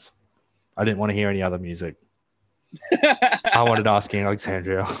 6 months. I didn't want to hear any other music. I wanted Asking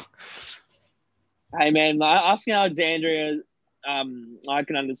Alexandria. Hey man, Asking Alexandria, I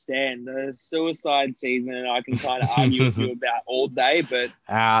can understand the Suicide Season. I can kind of argue with you about all day, but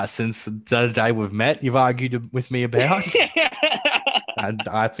since the day we've met, you've argued with me about, and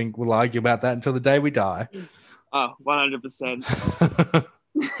I think we'll argue about that until the day we die. Oh, 100%.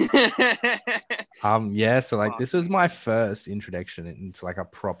 Yeah, so like this was my first introduction into like a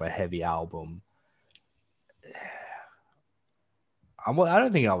proper heavy album. I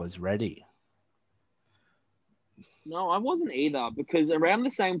don't think I was ready. No, I wasn't either, because around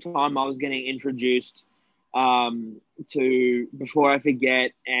the same time I was getting introduced to Before I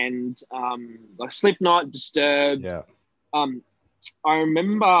Forget and like Slipknot, Disturbed. Yeah. I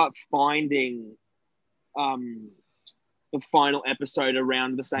remember finding the final episode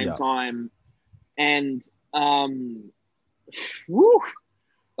around the same time, and woo,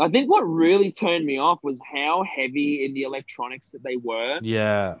 I think what really turned me off was how heavy in the electronics that they were.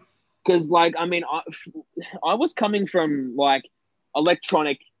 Yeah. Because, like, I mean, I was coming from, like,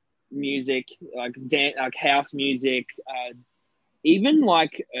 electronic music, like house music, even,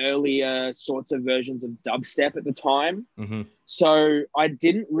 like, earlier sorts of versions of dubstep at the time. Mm-hmm. So I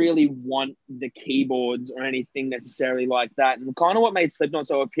didn't really want the keyboards or anything necessarily like that. And kind of what made Slipknot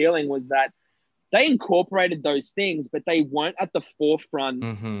so appealing was that they incorporated those things, but they weren't at the forefront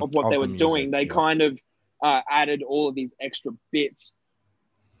of what they were doing. They kind of added all of these extra bits.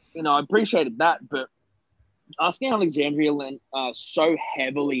 You know, I appreciated that, but Asking Alexandria went so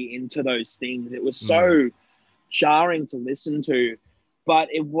heavily into those things. It was so jarring to listen to, but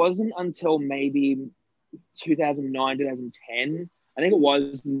it wasn't until maybe 2009, 2010. I think it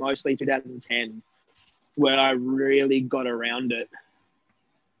was mostly 2010 where I really got around it.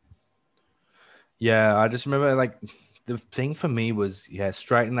 Yeah, I just remember like the thing for me was,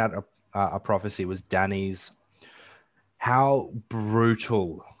 Straighten That A Prophecy was Danny's, how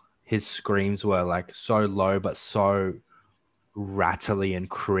brutal his screams were, like so low but so rattly and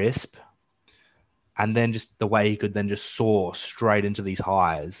crisp, and then just the way he could then just soar straight into these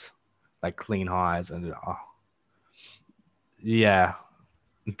highs, like clean highs, and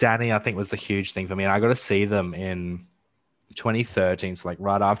Danny, I think, was the huge thing for me. And I got to see them in 2013, so like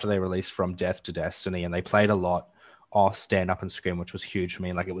right after they released From Death to Destiny, and they played a lot off Stand Up and Scream, which was huge for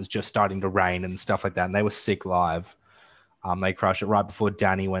me. Like it was just starting to rain and stuff like that, and they were sick live. They crushed it right before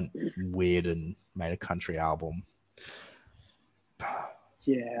Danny went weird and made a country album.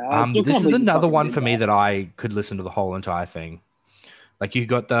 Yeah, I still This can't is believe you another fucking one did for me that. that I could listen to the whole entire thing. Like you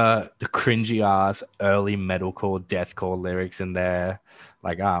got the cringy ass early metalcore, deathcore lyrics in there,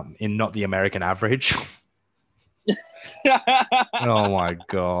 like in Not the American Average. Oh my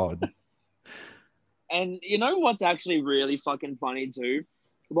god. And you know what's actually really fucking funny too?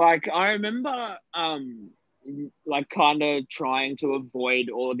 Like I remember like kind of trying to avoid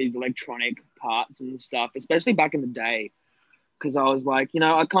all of these electronic parts and stuff, especially back in the day. Because I was like,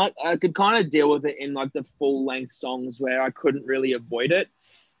 I could kind of deal with it in like the full length songs where I couldn't really avoid it.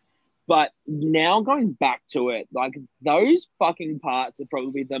 But now going back to it, like those fucking parts are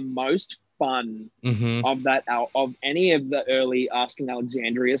probably the most fun Mm-hmm. of any of the early Asking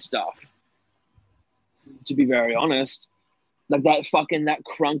Alexandria stuff. To be very honest, like that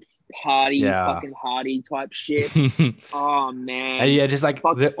crunk party, fucking hardy type shit. Oh man, And yeah, just like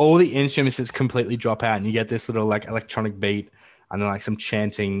all the instruments just completely drop out, and you get this little like electronic beat, and then like some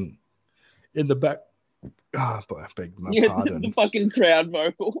chanting in the back. Oh, boy, I beg my pardon. The fucking crowd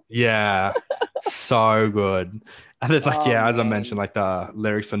vocal. Yeah, so good. And it's like, as I man. mentioned, like the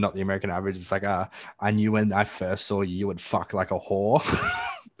lyrics for Not the American Average, it's like, I knew when I first saw you, you would fuck like a whore.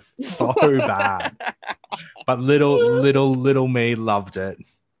 So bad. But little me loved it.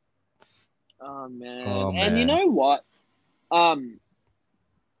 Oh man. Oh, And you man. know what?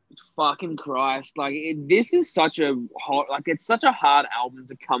 Fucking Christ. Like this is such a hot, like it's such a hard album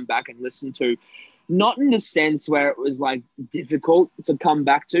to come back and listen to. Not in the sense where it was like difficult to come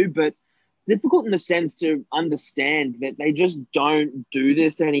back to, but difficult in the sense to understand that they just don't do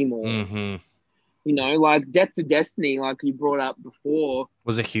this anymore. Mm-hmm. You know, like Death to Destiny, like you brought up before,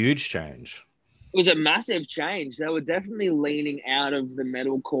 was a huge change. It was a massive change. They were definitely leaning out of the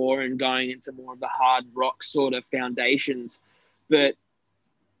metalcore and going into more of the hard rock sort of foundations. But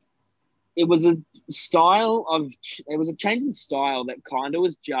it was a change in style that kind of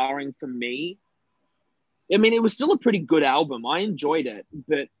was jarring for me. I mean, it was still a pretty good album. I enjoyed it,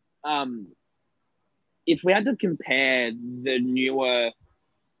 but if we had to compare the newer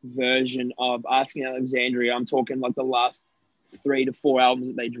version of Asking Alexandria, I'm talking like the last 3 to 4 albums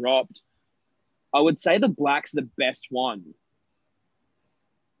that they dropped, I would say the Black's the best one.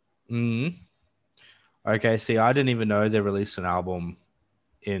 Okay, see, I didn't even know they released an album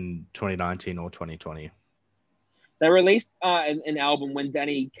in 2019 or 2020. They released an album when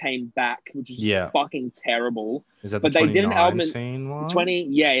Danny came back, which was fucking terrible. Is that the 2019 one?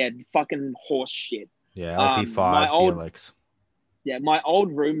 20, fucking horse shit. Yeah, LP5 DLX. Yeah, my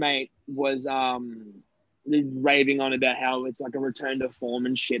old roommate was raving on about how it's like a return to form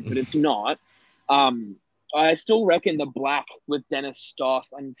and shit, but it's not. I still reckon the Black with Dennis Stoff,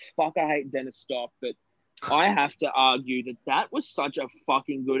 and fuck, I hate Dennis Stoff, but I have to argue that was such a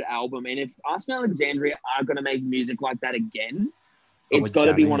fucking good album. And if Asking Alexandria are going to make music like that again, it's got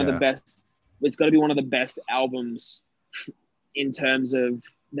to be one of the best. It's got to be one of the best albums in terms of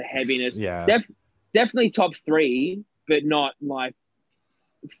the heaviness. Yeah, definitely top 3, but not like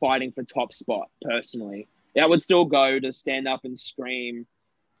fighting for top spot. Personally, I would still go to Stand Up and Scream,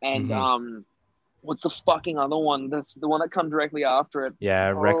 and what's the fucking other one? That's the one that comes directly after it. Yeah,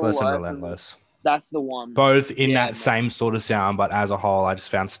 Reckless and Relentless. That's the one. Both in that same sort of sound, but as a whole, I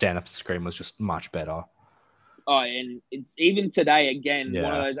just found Stand Up Scream was just much better. Oh, and it's even today, again,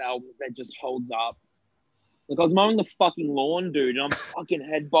 one of those albums that just holds up. Like, I was mowing the fucking lawn, dude, and I'm fucking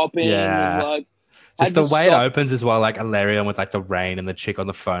head bopping. Yeah. And like, just the way it opens as well, like Illyrian with like the rain and the chick on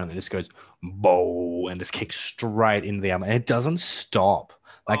the phone, and it just goes, bow, and just kicks straight into the album. And it doesn't stop.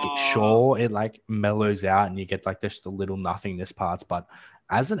 Like, it like mellows out and you get like just the little nothingness parts, but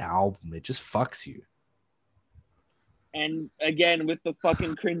as an album, it just fucks you. And again, with the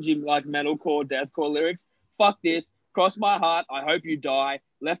fucking cringy like metalcore, deathcore lyrics, fuck this. Cross my heart. I hope you die.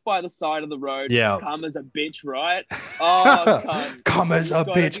 Left by the side of the road. Yeah. Come as a bitch, right? Oh, come as a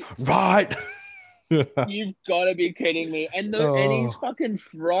bitch, right? You've got to be kidding me. And his fucking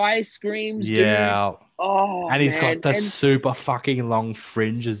Fry screams, dude. Oh, and he's got the super fucking long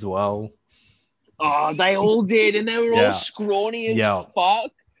fringe as well. Oh, they all did, and they were all scrawny as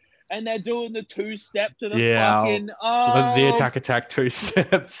fuck. And they're doing the 2-step to the fucking the attack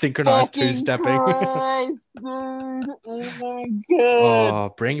 2-step, synchronized 2-stepping. Christ, dude. Oh my god.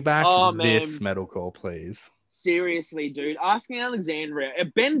 Oh, bring back this metalcore, please. seriously, dude. Asking Alexandria,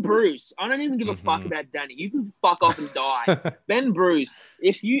 Ben Bruce. I don't even give a fuck about Danny. You can fuck off and die. Ben Bruce,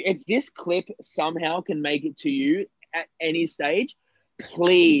 if this clip somehow can make it to you at any stage,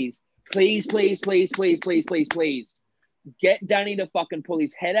 please, please, please, please, please, please, please, please, get Danny to fucking pull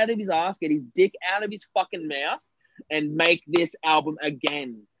his head out of his ass, get his dick out of his fucking mouth, and make this album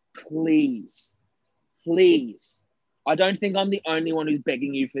again. Please. Please. I don't think I'm the only one who's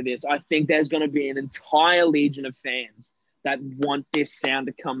begging you for this. I think there's going to be an entire legion of fans that want this sound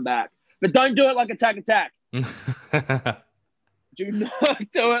to come back. But don't do it like Attack Attack. Do not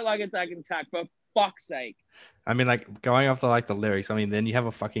do it like Attack Attack, for fuck's sake. I mean, like, going off the lyrics, I mean, then you have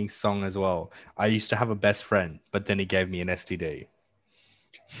a fucking song as well. I used to have a best friend, but then he gave me an STD.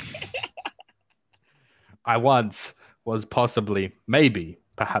 I once was possibly, maybe,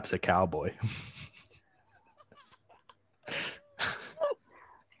 perhaps a cowboy.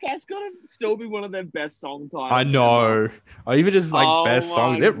 That's got to still be one of their best song titles. I know. Or even just like best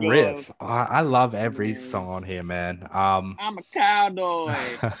songs. It God. rips. I love every song on here, man. I'm a cowboy.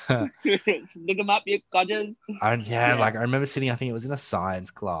 Stick 'em up, you codgers. And like I remember sitting, I think it was in a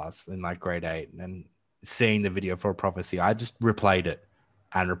science class in like grade 8, and seeing the video for a prophecy. I just replayed it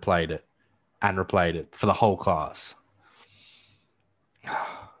and replayed it and replayed it for the whole class.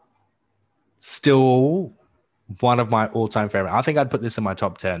 Still one of my all-time favorite. I think I'd put this in my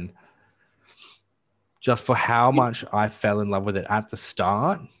top 10 just for how much I fell in love with it at the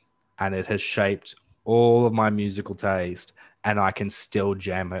start, and it has shaped all of my musical taste, and I can still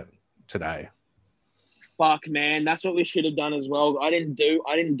jam it today. Fuck, man, that's what we should have done as well. I didn't do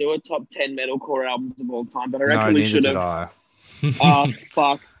a top 10 metalcore albums of all time, but I reckon we should have. Oh,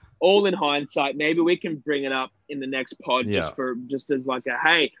 fuck. All in hindsight, maybe we can bring it up in the next pod just as like a,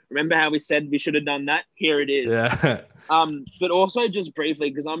 hey, remember how we said we should have done that? Here it is. Yeah. But also just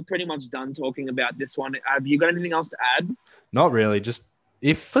briefly, because I'm pretty much done talking about this one. Have you got anything else to add? Not really. Just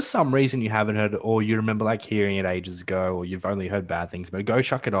if for some reason you haven't heard it, or you remember like hearing it ages ago, or you've only heard bad things, but go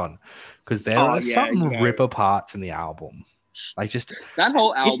chuck it on, because there are some ripper parts in the album. Like just that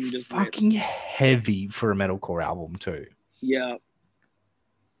whole album, it's just fucking heavy for a metalcore album too. Yeah.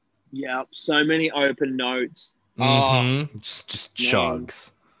 Yeah, so many open notes. Mm-hmm. Just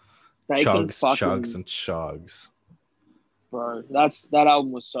chugs. Chugs and chugs. Bro, that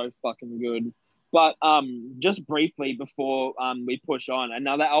album was so fucking good. But just briefly before we push on,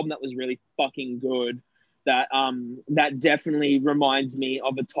 another album that was really fucking good that definitely reminds me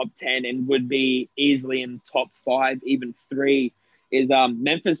of a top 10 and would be easily in top 5, even 3, is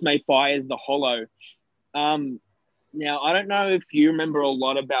Memphis May Fire's The Hollow. Now, I don't know if you remember a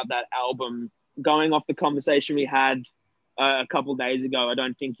lot about that album. Going off the conversation we had a couple of days ago, I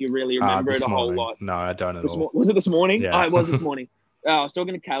don't think you really remember it a whole lot. No, I don't at all. Was it this morning? Yeah. Oh, it was this morning. I was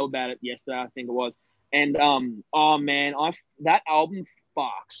talking to Kale about it yesterday, I think it was. And, oh, man, that album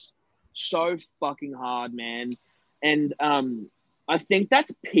fucks so fucking hard, man. And I think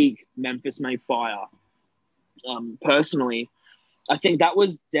that's peak Memphis May Fire, personally. I think that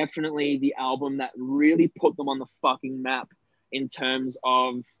was definitely the album that really put them on the fucking map in terms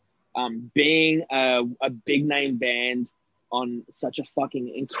of being a big name band on such a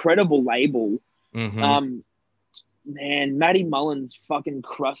fucking incredible label. Mm-hmm. Man, Matty Mullins fucking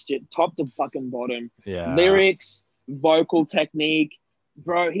crushed it top to fucking bottom. Yeah. Lyrics, vocal technique.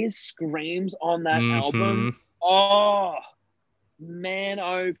 Bro, his screams on that album. Oh, man,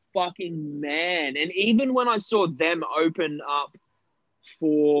 oh fucking man. And even when I saw them open up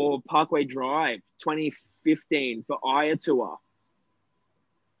for Parkway Drive 2015 for Aya Tour.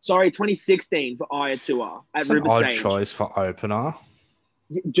 Sorry, 2016 for Aya Tour at River Stage. Stage. Odd choice for opener.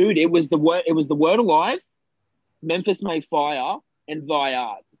 Dude, it was the Word Alive, Memphis May Fire, and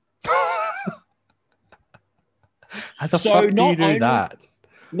Viard. How the fuck do you do that?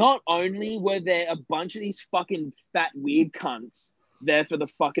 Not only were there a bunch of these fucking fat weird cunts there for the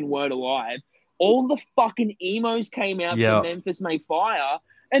fucking Word Alive, all the fucking emos came out for Memphis May Fire,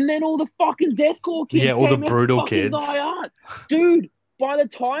 and then all the fucking deathcore kids came all the out brutal for fucking kids. Viard. Dude, by the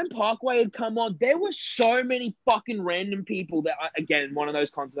time Parkway had come on, there were so many fucking random people that, again, one of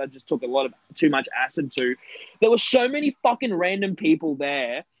those concerts I just took too much acid to. There were so many fucking random people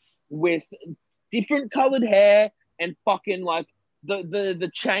there with different colored hair and fucking like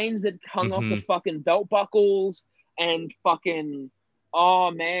the chains that hung off the fucking belt buckles and fucking,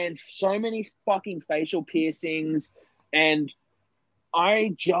 oh man, so many fucking facial piercings. And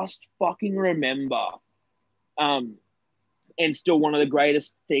I just fucking remember, and still one of the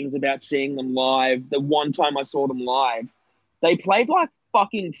greatest things about seeing them live, the one time I saw them live, they played like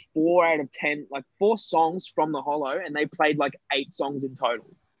fucking 4 out of 10, like 4 songs from The Hollow, and they played like 8 songs in total.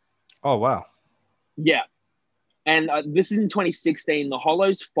 Oh, wow. Yeah. And this is in 2016. The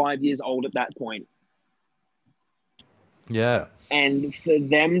Hollow's 5 years old at that point. Yeah. And for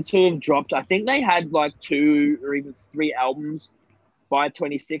them to have dropped, I think they had like 2 or even 3 albums by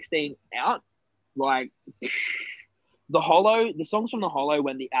 2016 out. Like the songs from the Hollow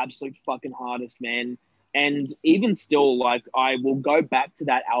went the absolute fucking hardest, man. And even still, like, I will go back to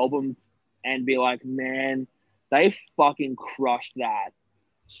that album and be like, man, they fucking crushed that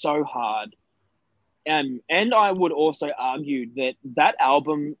so hard. And I would also argue that that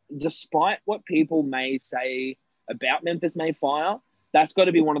album, despite what people may say about Memphis May Fire, that's got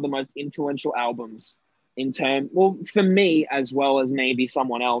to be one of the most influential albums well, for me, as well as maybe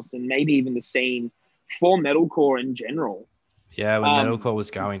someone else, and maybe even the scene for metalcore in general. Yeah, when metalcore was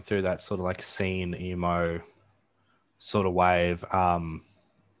going through that sort of like scene emo sort of wave,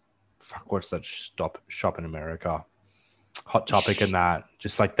 what's that shop in America? Hot Topic and that,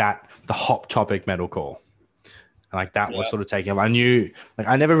 just like that, the Hot Topic metalcore. And like that was sort of taking up. I knew, like,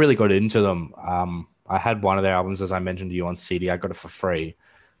 I never really got into them. I had one of their albums, as I mentioned to you, on CD. I got it for free.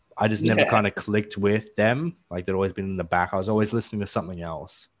 I just never kind of clicked with them. Like, they'd always been in the back. I was always listening to something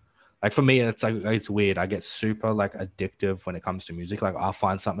else. Like, for me, it's like, it's weird. I get super like addictive when it comes to music. Like, I'll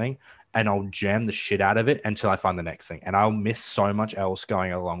find something and I'll jam the shit out of it until I find the next thing. And I'll miss so much else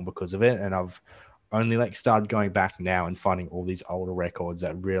going along because of it. And I've only like started going back now and finding all these older records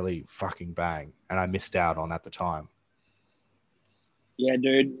that really fucking bang. And I missed out on at the time. Yeah,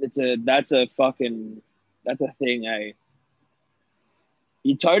 dude, that's a thing, eh?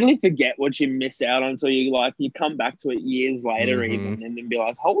 You totally forget what you miss out on until you come back to it years later even and then be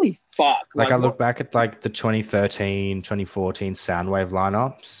like, holy fuck. Like I look back at like the 2013, 2014 Soundwave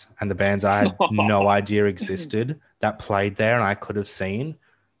lineups and the bands I had no idea existed that played there and I could have seen.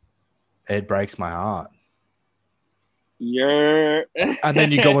 It breaks my heart. And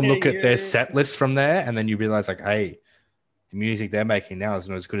then you go and look at their set list from there and then you realize like, hey, the music they're making now is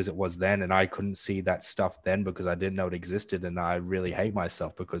not as good as it was then. And I couldn't see that stuff then because I didn't know it existed. And I really hate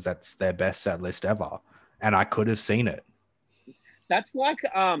myself because that's their best set list ever. And I could have seen it. That's like,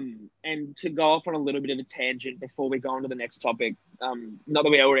 and to go off on a little bit of a tangent before we go on to the next topic, not that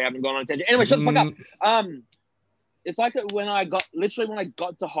we already haven't gone on a tangent. Anyway, shut the fuck up. It's like when I got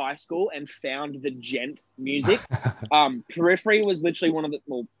to high school and found the gent music, Periphery was literally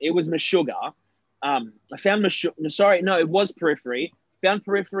it was Meshuggah. I found it was Periphery. Found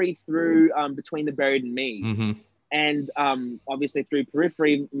Periphery through Between the Buried and Me. And obviously through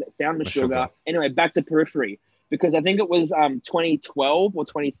Periphery, found Meshuggah. Anyway, back to Periphery. Because I think it was 2012 or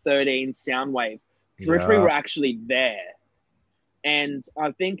 2013 Soundwave. Periphery were actually there. And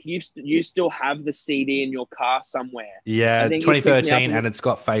I think you still have the CD in your car somewhere. Yeah, 2013, and it's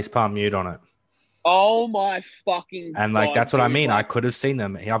got Facepalm Mute on it. Oh my fucking And like, God, that's what I mean. I could have seen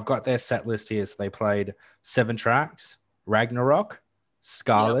them. I've got their set list here. So they played 7 tracks, Ragnarok,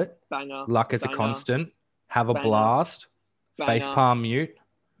 Scarlet, Luck is a Constant, Have a Blast, Facepalm Mute,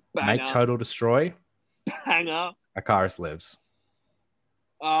 Make Total Destroy, Icarus Lives.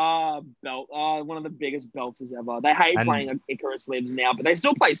 One of the biggest belters ever. They hate playing Icarus Lives now, but they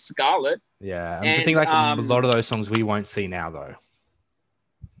still play Scarlet. Yeah, and I think like a lot of those songs we won't see now though.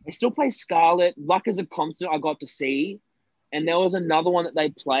 They still play Scarlet. Luck is a Constant I got to see. And there was another one that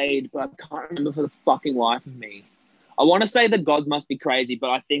they played, but I can't remember for the fucking life of me. I want to say that God Must Be Crazy, but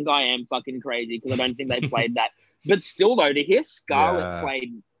I think I am fucking crazy because I don't think they played that. But still, though, to hear Scarlet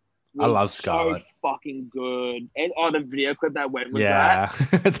played I love Scarlet. So fucking good. And the video clip that went with that.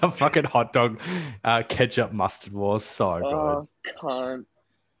 The fucking hot dog ketchup mustard was so good. Cunt.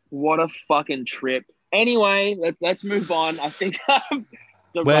 What a fucking trip. Anyway, let's move on. I think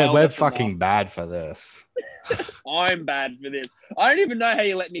we're fucking bad for this. I'm bad for this. I don't even know how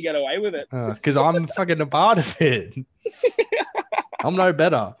you let me get away with it. Because I'm fucking a part of it. I'm no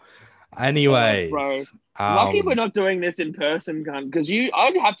better. Anyways. Bro. Lucky we're not doing this in person, cunt, because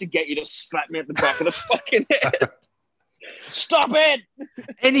I'd have to get you to slap me at the back of the fucking head. Stop it!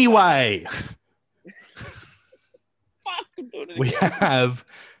 Anyway. We have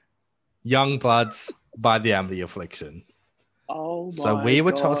Young Bloods by the Amity Affliction. Oh my So we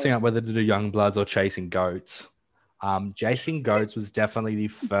were God. tossing up whether to do Young Bloods or Chasing Goats. Chasing Goats was definitely the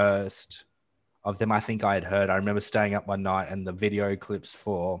first of them I think I had heard. I remember staying up one night and the video clips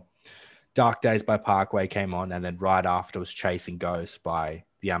for Dark Days by Parkway came on, and then right after was Chasing Ghosts by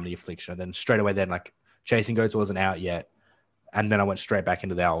the Amity Affliction. And then straight away like Chasing Goats wasn't out yet. And then I went straight back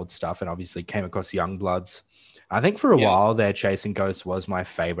into the old stuff and obviously came across Young Bloods. I think for a while there, Chasing Ghosts was my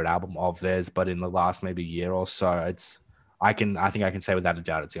favorite album of theirs, but in the last maybe year or so, I think I can say without a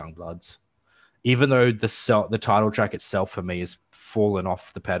doubt it's Young Bloods. Even though the title track itself for me has fallen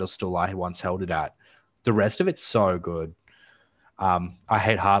off the pedestal I once held it at, the rest of it's so good. I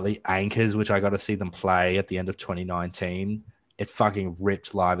hate Hartley Anchors, which I got to see them play at the end of 2019. It fucking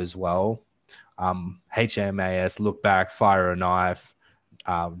ripped live as well. HMAS, Look Back, Fire a Knife,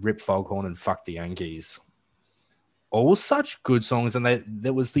 Rip Foghorn, and Fuck the Yankees. All such good songs, and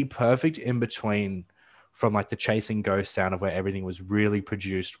there was the perfect in between from like the Chasing Ghost sound of where everything was really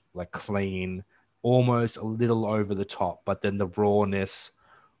produced, like clean, almost a little over the top, but then the rawness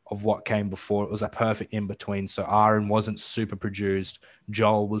of what came before. It was a perfect in between. So Aaron wasn't super produced.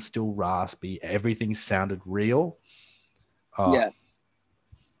 Joel was still raspy. Everything sounded real. Yeah.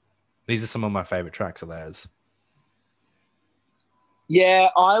 These are some of my favorite tracks of theirs. Yeah,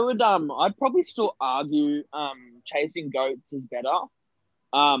 I'd probably still argue Chasing Goats is better.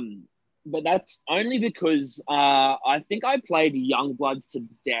 But that's only because I think I played Youngbloods to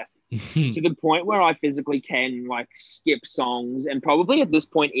death to the point where I physically can like skip songs and probably at this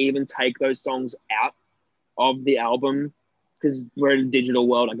point even take those songs out of the album because we're in a digital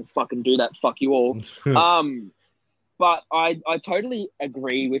world. I can fucking do that. Fuck you all. But I totally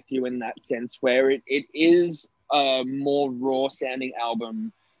agree with you in that sense where it is a more raw sounding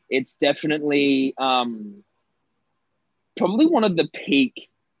album. It's definitely probably one of the peak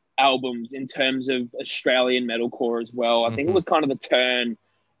albums in terms of Australian metalcore as well. I think it was kind of the turn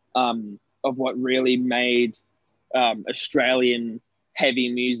of what really made Australian heavy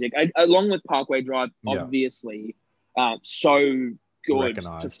music, along with Parkway Drive, obviously, so good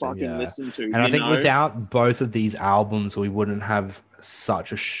to fucking listen to. And I think without both of these albums, we wouldn't have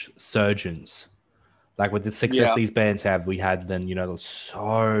such a surgence. Like with the success these bands have, we had then, there's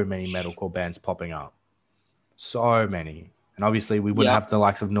so many metalcore bands popping up. So many. And obviously we wouldn't have the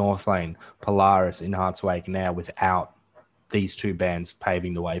likes of Northlane, Polaris, In Heart's Wake now without these two bands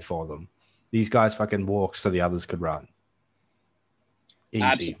paving the way for them. These guys fucking walked so the others could run.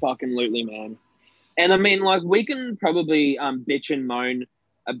 Easy. Absolutely, man. And I mean, like, we can probably bitch and moan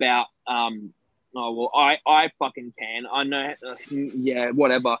about I fucking can. I know,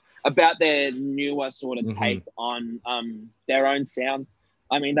 whatever. About their newer sort of take on their own sound.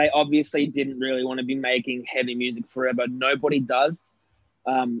 I mean, they obviously didn't really want to be making heavy music forever. Nobody does.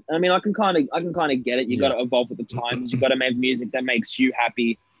 I mean, I can kind of get it. You got to evolve with the times. You got to make music that makes you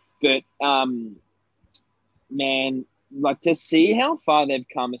happy. But man, like to see how far they've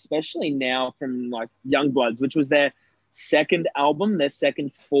come, especially now from like Youngbloods, which was their second album, their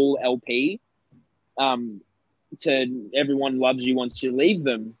second full LP. To Everyone Loves You Once You Leave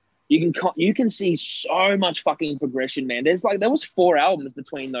Them. You can see so much fucking progression, man. There was 4 albums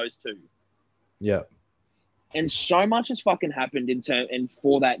between those two. Yeah. And so much has fucking happened and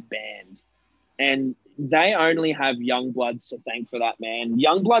for that band. And they only have Youngbloods to thank for that, man.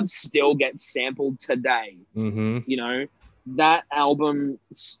 Youngbloods still gets sampled today. That album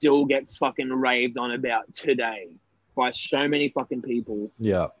still gets fucking raved on about today by so many fucking people.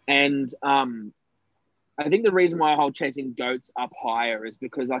 Yeah. And I think the reason why I hold Chasing Goats up higher is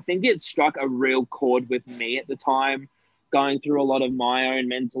because I think it struck a real chord with me at the time, going through a lot of my own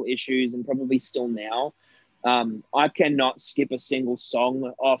mental issues and probably still now. I cannot skip a single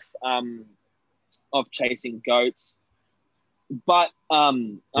song off Chasing Goats. But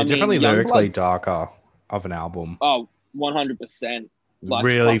definitely lyrically darker of an album. Oh, 100%. Like,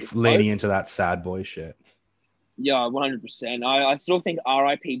 really leaning into that sad boy shit. Yeah, 100%. I still think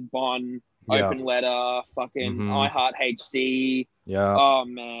R.I.P. Bon, Open Letter, fucking I Heart HC. Yeah. Oh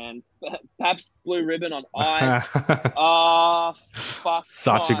man, Pabst Blue Ribbon on Ice. Oh, fuck.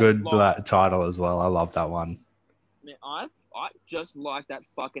 Such a good title as well. I love that one. Man, I just like that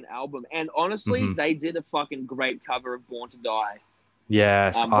fucking album, and honestly, they did a fucking great cover of Born to Die.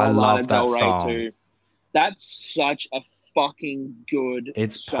 Yes, I love that song. Too. That's such a fucking good.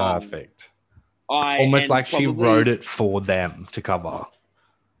 It's song. Perfect. Almost like she wrote it for them to cover.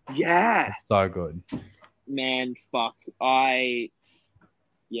 Yeah. It's so good. Man, fuck. Look, I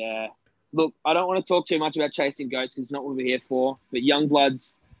don't want to talk too much about Chasing Goats because it's not what we're here for. But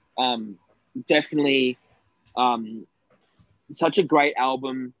Youngbloods, definitely such a great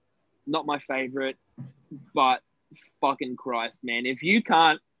album. Not my favorite, but fucking Christ, man. If you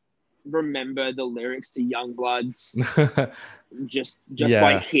can't remember the lyrics to Youngbloods just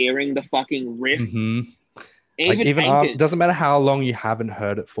by hearing the fucking riff. Even doesn't matter how long you haven't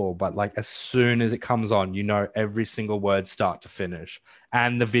heard it for, but like as soon as it comes on, every single word start to finish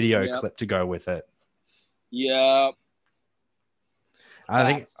and the video clip to go with it. Yeah. I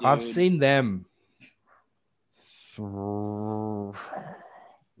think I've seen them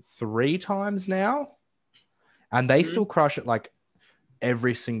 3 times now, and they still crush it like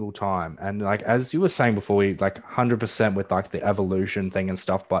every single time. And like as you were saying before, we like 100% with like the evolution thing and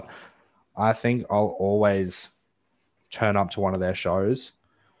stuff, but I think I'll always turn up to one of their shows.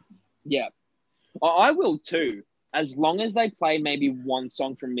 Yeah. I will too, as long as they play maybe one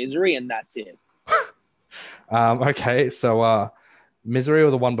song from Misery and that's it. Okay, so Misery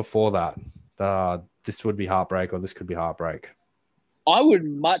or the one before that? This would be Heartbreak or This Could Be Heartbreak. I would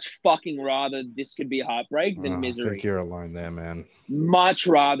much fucking rather This Could Be Heartbreak than I Misery. think you're alone there, man. Much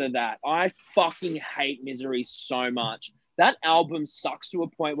rather that. I fucking hate Misery so much. That album sucks to a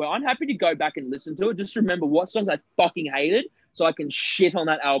point where I'm happy to go back and listen to it. Just remember what songs I fucking hated so I can shit on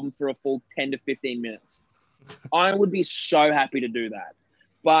that album for a full 10 to 15 minutes. I would be so happy to do that.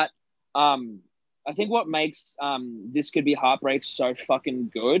 But I think what makes This Could Be Heartbreak so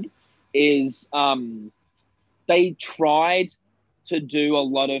fucking good is they tried to do a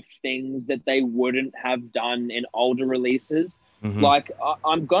lot of things that they wouldn't have done in older releases. Mhm. Like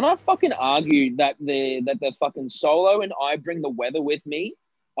I'm gonna fucking argue that the fucking solo and I Bring the Weather With Me,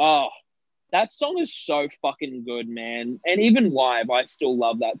 oh, that song is so fucking good, man. And even live, I still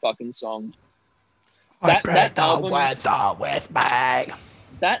love that fucking song. That album with me.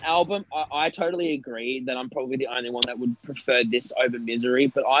 That album, I totally agree that I'm probably the only one that would prefer this over Misery,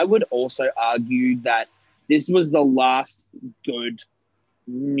 but I would also argue that this was the last good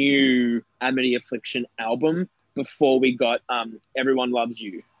new Amity Affliction album before we got Everyone Loves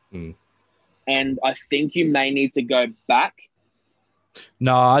You. Mm. And I think you may need to go back.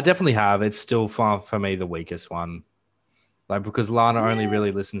 No, I definitely have. It's still far for me the weakest one. Like, because Lana only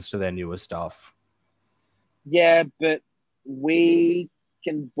really listens to their newer stuff. Yeah, but we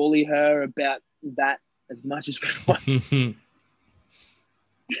can bully her about that as much as we want.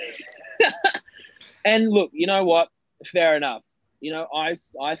 And look, you know what? Fair enough. You know, I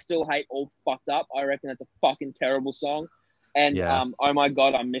still hate All Fucked Up. I reckon that's a fucking terrible song. And Yeah. Oh My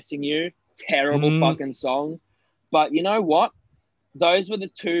God, I'm Missing You. Terrible fucking song. But you know what? Those were the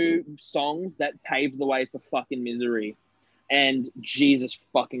two songs that paved the way for fucking Misery. And Jesus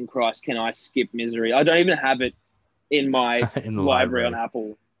fucking Christ, can I skip Misery? I don't even have it in my in the library on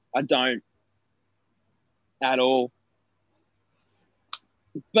Apple. I don't at all.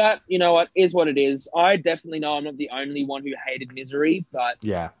 But you know what? Is what it is. I definitely know I'm not the only one who hated Misery, but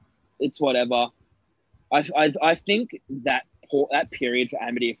yeah, it's whatever. I think that period for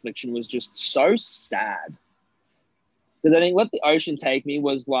Amity Affliction was just so sad. Because I think Let the Ocean Take Me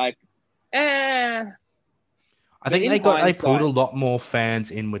was like, I think they pulled a lot more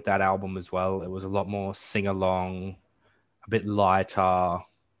fans in with that album as well. It was a lot more sing along, a bit lighter,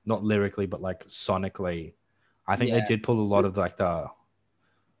 not lyrically, but like sonically. I think they did pull a lot of like the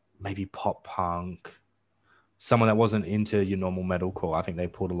maybe pop punk, someone that wasn't into your normal metalcore. I think they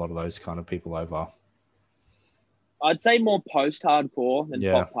pulled a lot of those kind of people over. I'd say more post-hardcore than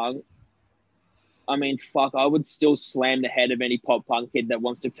pop punk. I mean, fuck, I would still slam the head of any pop punk kid that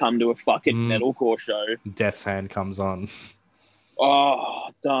wants to come to a fucking metalcore show. Death's Hand comes on. Oh,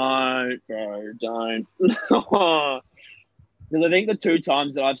 don't, bro, don't. Because I think the two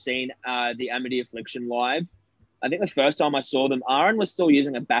times that I've seen the Amity Affliction live, I think the first time I saw them, Aaron was still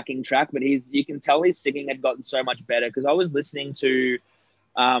using a backing track, but you can tell his singing had gotten so much better because I was listening to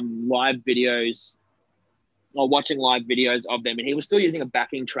live videos or watching live videos of them, and he was still using a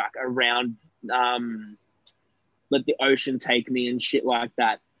backing track around Let the Ocean Take Me and shit like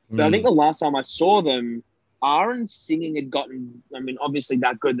that. But I think the last time I saw them, Aaron's singing had gotten, I mean, obviously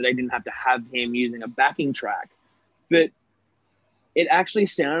that good that they didn't have to have him using a backing track, but it actually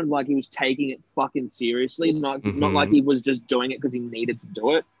sounded like he was taking it fucking seriously, not like he was just doing it because he needed to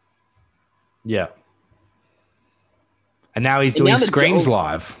do it. Yeah. And now he's doing Screams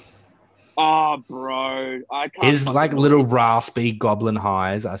live. Oh, bro. I can't. His like little raspy goblin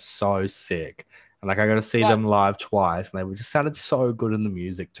highs are so sick. And like I got to see them live twice, and they just sounded so good in the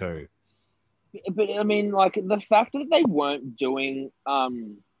music too. But I mean, like the fact that they weren't doing,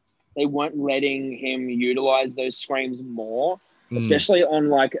 they weren't letting him utilize those screams more, especially on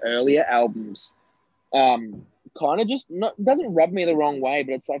like earlier albums, kind of just doesn't rub me the wrong way.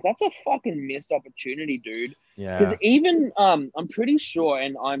 But it's like that's a fucking missed opportunity, dude. Yeah. Because even I'm pretty sure,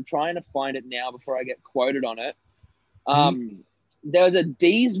 and I'm trying to find it now before I get quoted on it. There was a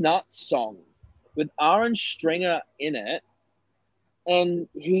D's Nuts song with Aaron Stringer in it, and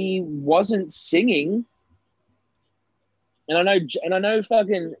he wasn't singing. And I know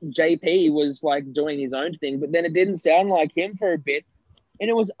fucking JP was like doing his own thing, but then it didn't sound like him for a bit, and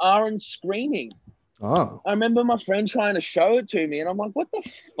it was Aaron screaming. Oh. I remember my friend trying to show it to me, and I'm like, what the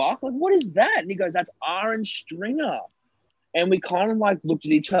fuck? Like, what is that? And he goes, that's Aaron Stringer. And we kind of like looked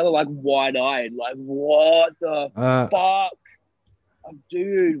at each other like wide-eyed, like, what the fuck? Like,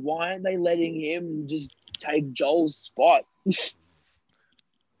 dude, why aren't they letting him just take Joel's spot?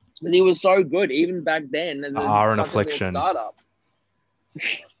 Because he was so good even back then as a Are an fucking little affliction. startup.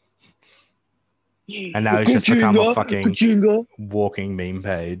 And now he's just become a fucking walking meme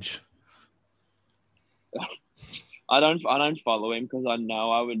page. I don't follow him because I know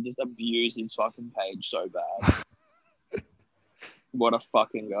I would just abuse his fucking page so bad. What a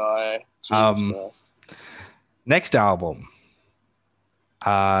fucking guy. Jesus Christ. Next album.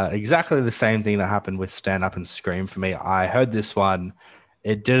 Exactly the same thing that happened with Stand Up and Scream for me. I heard this one.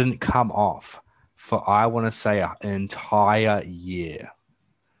 It didn't come off for, I want to say, an entire year.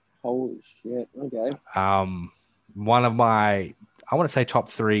 Holy shit. Okay. One of my, I want to say, top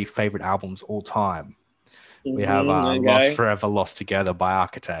 3 favorite albums all time. We have Lost Forever, Lost Together by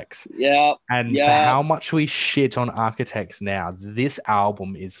Architects. Yeah. And for how much we shit on Architects now, this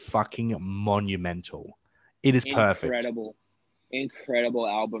album is fucking monumental. It is perfect. Incredible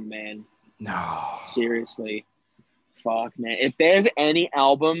album, man. No. Seriously. Fuck, man. If there's any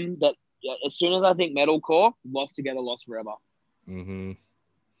album that, as soon as I think metalcore, Lost Together, Lost Forever. Mm-hmm.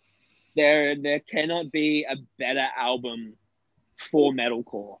 There cannot be a better album for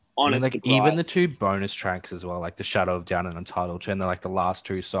metalcore. Honest, like even the 2 bonus tracks as well, like The Shadow of Doubt and Untitled, and they're like the last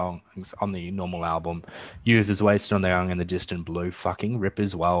 2 songs on the normal album. Youth is Wasted on the Young and The Distant Blue fucking rip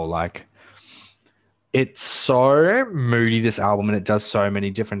as well. Like, it's so moody, this album, and it does so many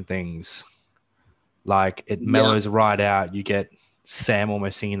different things. Like, it mellows right out. You get Sam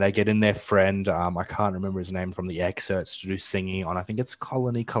almost singing. They get in their friend, I can't remember his name, from the excerpts to do singing on, I think it's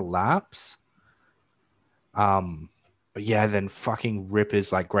Colony Collapse. But yeah, then fucking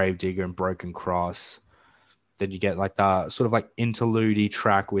rippers like Gravedigger and Broken Cross. Then you get like the sort of like interlude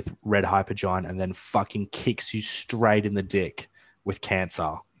track with Red Hypergiant, and then fucking kicks you straight in the dick with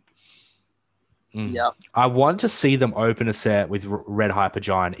Cancer. Yeah. I want to see them open a set with Red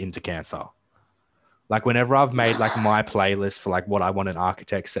Hypergiant into Cancer. Like, whenever I've made like my playlist for like what I want an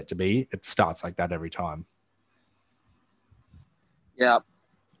Architect set to be, it starts like that every time. Yeah.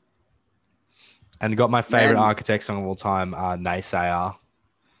 And got my favorite Architect song of all time, Naysayer.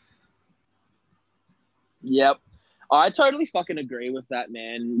 Yep. I totally fucking agree with that,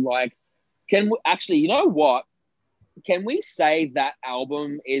 man. Like, can we actually, you know what? Can we say that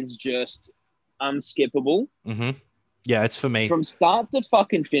album is just unskippable? Mm-hmm. Yeah, it's for me. From start to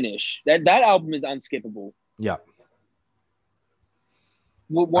fucking finish. That album is unskippable. Yeah.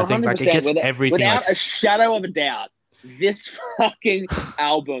 100%. I think, like, it gets everything without a shadow of a doubt. This fucking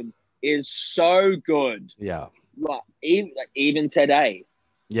album is so good. Yeah. Like, even today.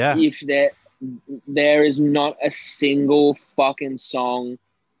 Yeah. If there is not a single fucking song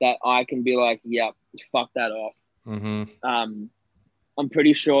that I can be like, yep, fuck that off. Mm-hmm. I'm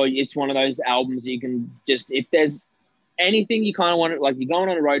pretty sure it's one of those albums you can just, if there's anything you kind of want to, like, you're going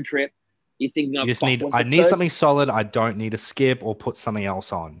on a road trip, you're thinking of, I need something solid. I don't need to skip or put something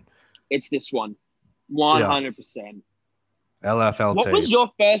else on. It's this one. 100%. LFLT. What was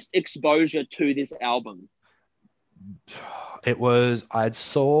your first exposure to this album? It was, I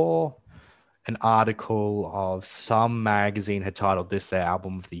saw an article of some magazine had titled this their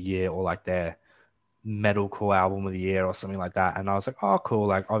album of the year, or like their metalcore album of the year or something like that. And I was like, oh, cool.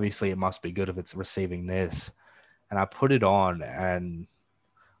 Like, obviously it must be good if it's receiving this. And I put it on, and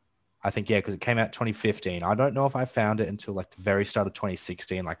I think, because it came out 2015. I don't know if I found it until like the very start of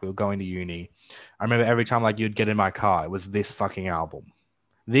 2016. Like, we were going to uni. I remember every time like you'd get in my car, it was this fucking album.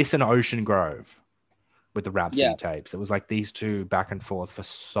 This and Ocean Grove with the Rhapsody tapes. It was like these 2 back and forth for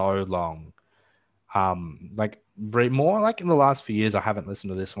so long. Like, more like in the last few years, I haven't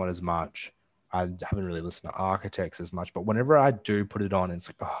listened to this one as much. I haven't really listened to Architects as much, but whenever I do put it on, it's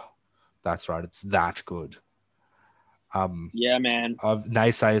like, oh, that's right, it's that good. Yeah, man.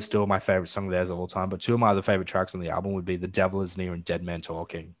 Naysayer is still my favorite song of theirs of all time, but 2 of my other favorite tracks on the album would be The Devil Is Near and Dead Man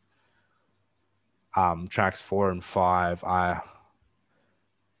Talking. Tracks 4 and 5,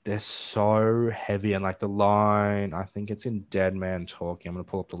 they're so heavy, and like the line, I think it's in Dead Man Talking. I'm gonna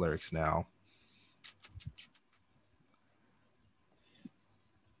pull up the lyrics now.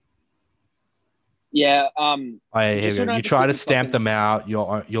 Yeah. You try to stamp them out,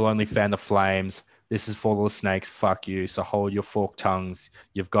 you'll only fan the flames. This is for the snakes. Fuck you. So hold your forked tongues.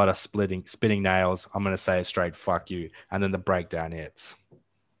 You've got us spitting nails. I'm gonna say it straight. Fuck you. And then the breakdown hits.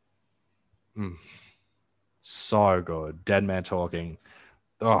 So good. Dead Man Talking.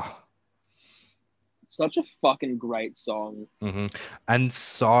 Oh. Such a fucking great song. Mm-hmm. And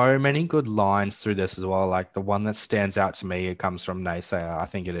so many good lines through this as well. Like, the one that stands out to me, it comes from Naysayer, I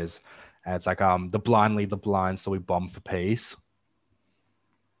think it is. And it's like, the blind lead the blind, so we bomb for peace.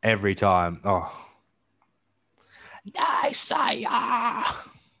 Every time. Oh. Naysayer.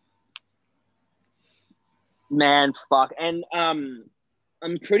 Man, fuck. And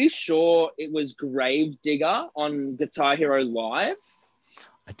I'm pretty sure it was Gravedigger on Guitar Hero Live.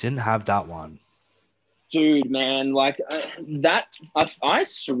 I didn't have that one. Dude, man, like that. I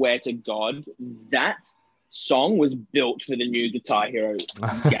swear to God, that song was built for the new Guitar Hero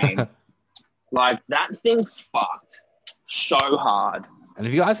game. Like that thing fucked so hard. And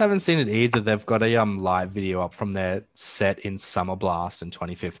if you guys haven't seen it either, they've got a live video up from their set in Summer Blast in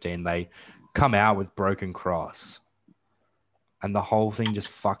 2015. They come out with Broken Cross, and the whole thing just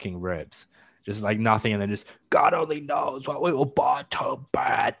fucking rips, just like nothing, and then just God only knows what we will buy too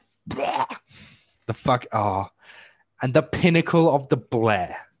bad. Blah. The fuck, and the pinnacle of the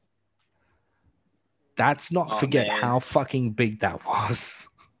Blair. Let's not forget how fucking big that was.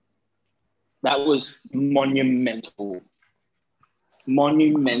 That was monumental.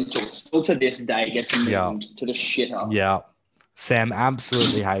 Monumental. Still to this day gets memed to the shitter. Yeah. Sam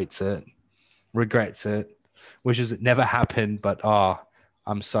absolutely hates it. Regrets it. Wishes it never happened, but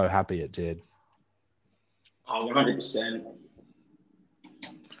I'm so happy it did. Oh, 100%.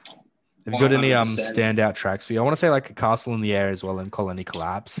 Have you got any standout tracks for you? I want to say like Castle in the Air as well and Colony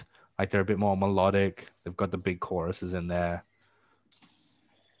Collapse. Like they're a bit more melodic. They've got the big choruses in there.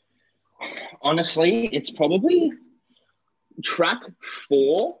 Honestly, it's probably track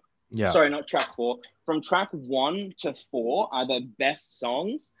 4. Yeah. Sorry, not track 4. From track 1 to 4 are the best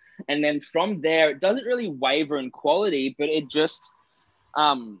songs. And then from there, it doesn't really waver in quality, but it just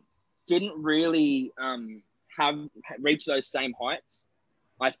didn't really reach those same heights.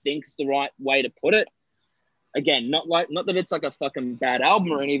 I think is the right way to put it. Again, not that it's like a fucking bad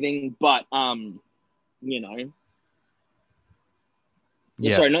album or anything, but you know.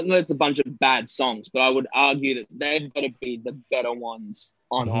 Yeah. Sorry, not that it's a bunch of bad songs, but I would argue that they've got to be the better ones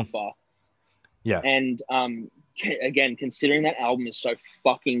on offer. Yeah. And again, considering that album is so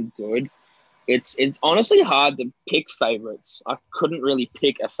fucking good, it's honestly hard to pick favorites. I couldn't really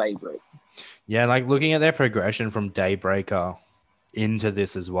pick a favorite. Yeah, like looking at their progression from Daybreaker into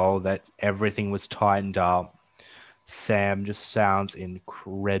this as well, that everything was tightened up. Sam just sounds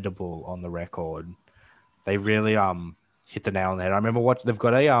incredible on the record. They really hit the nail on the head. I remember they've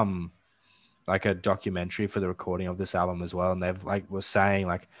got a like a documentary for the recording of this album as well, and they've was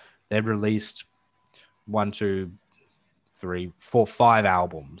saying they've released 1, 2, 3, 4, 5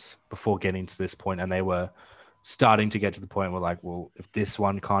 albums before getting to this point, and they were starting to get to the point where well, if this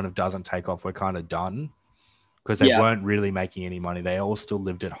one kind of doesn't take off, we're kind of done, because they weren't really making any money. They all still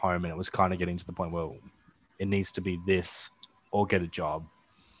lived at home, and it was kind of getting to the point where it needs to be this or get a job.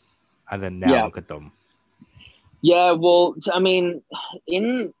 And then now look at them. Yeah, well, I mean,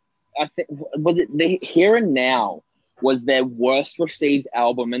 I think was it the Here and Now was their worst received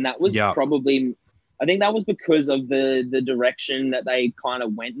album, and that was probably, I think that was because of the direction that they kind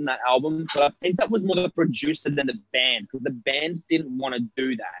of went in that album. But I think that was more the producer than the band, because the band didn't want to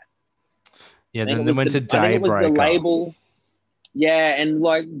do that. Yeah, then they went to Daybreaker. I think it was the label. Yeah, and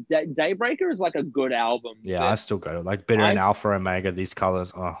Daybreaker is a good album. Yeah, I still go Bitter and Alpha Omega. These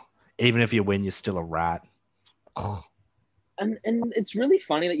colors. Oh, even if you win, you're still a rat. Oh. And it's really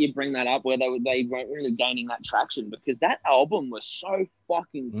funny that you bring that up, where they weren't really gaining that traction, because that album was so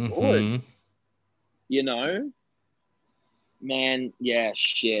fucking good. You know, man. Yeah,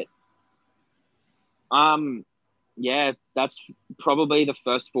 shit. Yeah, that's probably the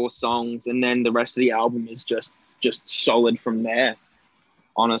first 4 songs, and then the rest of the album is just solid from there,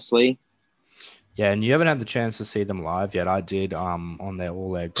 honestly. Yeah, and you haven't had the chance to see them live yet. I did on their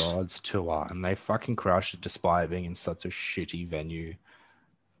All Their Gods tour, and they fucking crushed it despite being in such a shitty venue.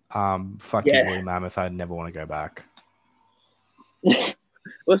 Woolly Mammoth, I'd never want to go back. Well,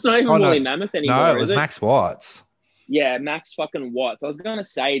 it's not even Woolly Mammoth anymore. No, it was Max Watts. Yeah, Max fucking Watts. I was going to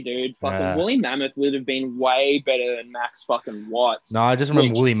say, dude, fucking Woolly Mammoth would have been way better than Max fucking Watts. No, I just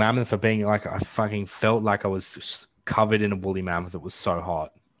remember Woolly Mammoth for being I fucking felt like I was covered in a Woolly Mammoth. It was so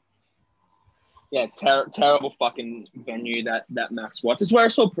hot. Yeah, terrible fucking venue, that Max Watts. It's where I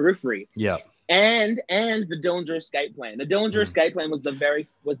saw Periphery. Yeah. And the Dillinger Escape Plan. The Dillinger Escape Plan was the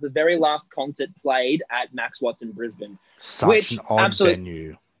very last concert played at Max Watts in Brisbane. Such an odd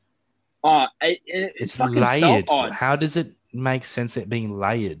venue. It's layered. How does it make sense it being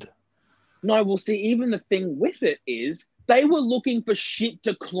layered? No, well, see, even the thing with it is they were looking for shit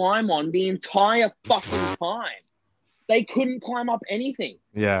to climb on the entire fucking time. They couldn't climb up anything.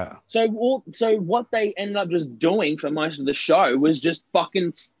 Yeah. So what they ended up just doing for most of the show was just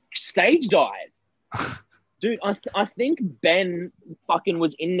fucking stage dive. Dude, I think Ben fucking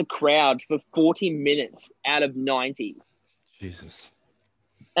was in the crowd for 40 minutes out of 90. Jesus.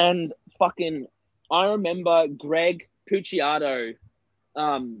 And fucking, I remember Greg Puciato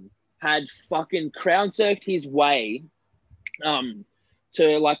had fucking crowd surfed his way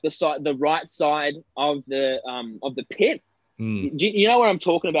to like the right side of the pit. Mm. You know what I'm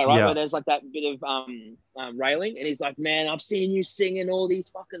talking about, right? Yeah. Where there's like that bit of railing, and he's like, "Man, I've seen you singing all these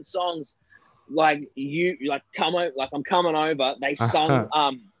fucking songs. Like come over, like I'm coming over." They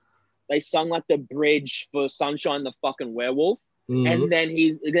sung like the bridge for Sunshine the fucking Werewolf. And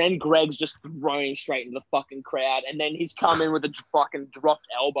then Greg's just throwing straight into the fucking crowd, and then he's come in with a fucking dropped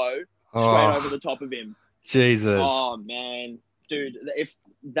elbow straight over the top of him. Jesus. Oh man, dude, if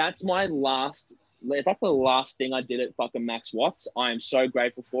that's the last thing I did at fucking Max Watts, I am so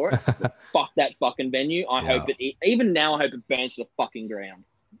grateful for it. Fuck that fucking venue. I hope even now, I hope it burns to the fucking ground.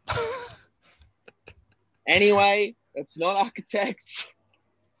 Anyway, it's not Architects.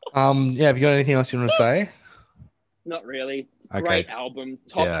 Yeah, have you got anything else you want to say? Not really. Okay. Great album.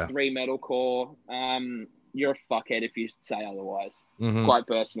 Top 3 metalcore. You're a fuckhead if you say otherwise. Quite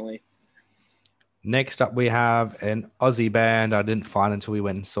personally. Next up, we have an Aussie band I didn't find until we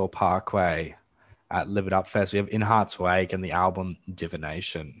went and saw Parkway at Live It Up Fest. We have In Heart's Wake and the album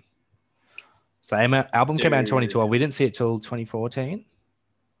Divination. So the album came out in 2012. We didn't see it till 2014.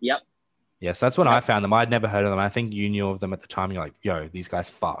 Yep. Yes, that's when I found them. I'd never heard of them. I think you knew of them at the time. You're like, yo, these guys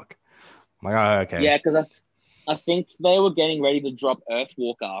fuck. I'm like, oh, okay. Yeah, because I think they were getting ready to drop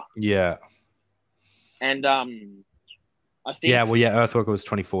Earthwalker. Yeah. And I think... Earthwalker was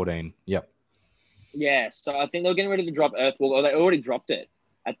 2014. Yep. Yeah, so I think they were getting ready to drop Earthwalker, or they already dropped it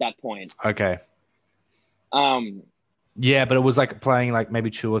at that point. Okay. Yeah, but it was like playing like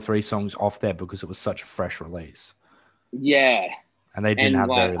maybe 2 or 3 songs off there because it was such a fresh release. Yeah. And they didn't have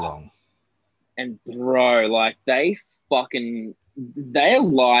very long. And bro, like their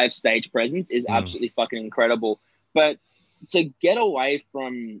live stage presence is absolutely fucking incredible. But to get away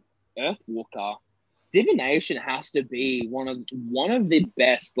from Earthwalker, Divination has to be one of the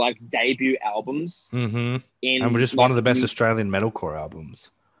best like debut albums. And just one of the best Australian metalcore albums.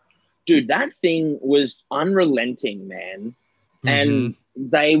 Dude, that thing was unrelenting, man. And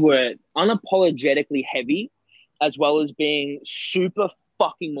they were unapologetically heavy, as well as being super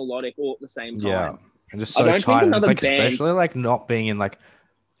fucking melodic all at the same time. Yeah, and just so tight. It's like especially like not being in like,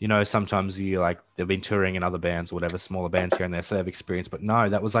 you know, sometimes you like they've been touring in other bands or whatever, smaller bands here and there, so they have experience. But no,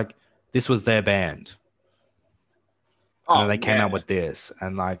 that was like this was their band. And then they came out with this,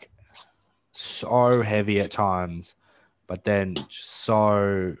 and like so heavy at times, but then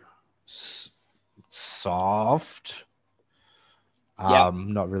so soft.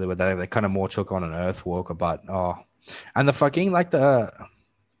 Not really with that. They kind of more took on an Earthwalker, but and the fucking like the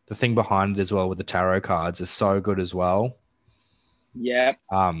thing behind it as well with the tarot cards is so good as well. Yeah.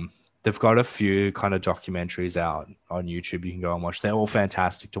 They've got a few kind of documentaries out on YouTube you can go and watch. They're all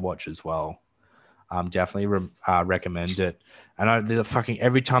fantastic to watch as well. Definitely recommend it. And the fucking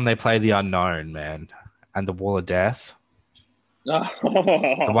every time they play The Unknown, man, and the Wall of Death,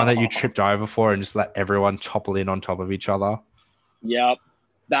 the one that you tripped over for and just let everyone topple in on top of each other. Yep,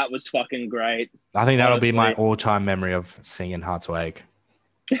 that was fucking great. I think that'll be my all-time memory of seeing In Heart's Wake.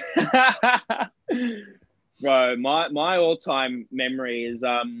 Bro, my all-time memory is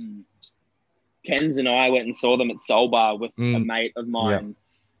Ken's and I went and saw them at Soul Bar with a mate of mine. Yep.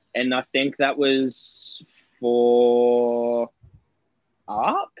 And I think that was for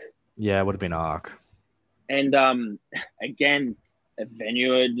Arc. Yeah, it would have been Arc. And again, a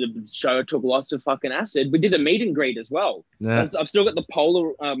venue, the show took lots of fucking acid. We did a meet and greet as well. Yeah. I've still got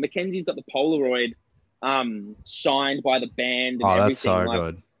the Mackenzie's got the Polaroid signed by the band and everything. That's so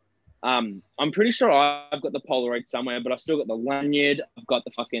good. I'm pretty sure I've got the Polaroid somewhere, but I've still got the lanyard. I've got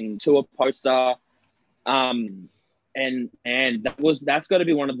the fucking tour poster. And that's got to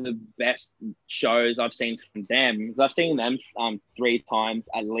be one of the best shows I've seen from them. Because I've seen them 3 times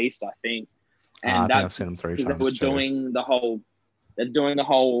at least, I think. And I think I've seen them 3 times. They were doing the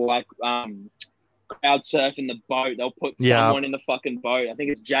whole like crowd surf in the boat. They'll put someone in the fucking boat. I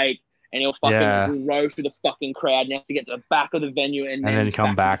think it's Jake, and he'll fucking row through the fucking crowd and has to get to the back of the venue and then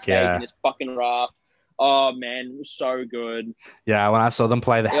come back. And it's fucking rough. Oh man, it was so good. Yeah, when I saw them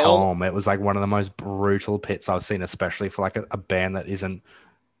play the Helm, it was like one of the most brutal pits I've seen, especially for like a band that isn't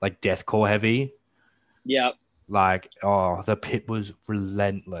like deathcore heavy. Yeah. Like, the pit was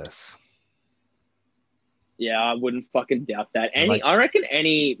relentless. Yeah, I wouldn't fucking doubt that. I reckon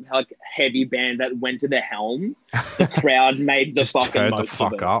any like heavy band that went to the Helm, the crowd made the fucking most the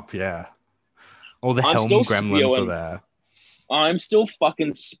fuck of it. up. Yeah. All the Helm gremlins are there. I'm still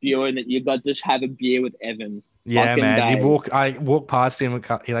fucking spewing that you got to have a beer with Evan. Yeah, man. I walked past him.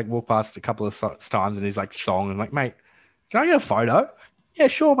 He like walked past a couple of times, and he's like song and like, mate, can I get a photo? Yeah,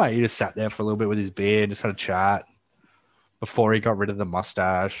 sure, mate. He just sat there for a little bit with his beer and just had a chat before he got rid of the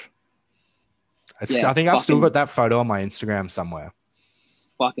mustache. I think I've still got that photo on my Instagram somewhere.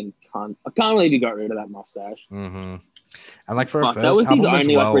 fucking cunt. I can't believe he got rid of that mustache. Mm-hmm. And like for a Fuck, first that was his album as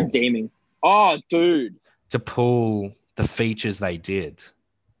only well, like redeeming. Oh, dude. to pull the features they did.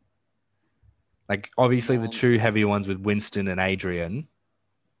 Like obviously the Man. two heavy ones with Winston and Adrian,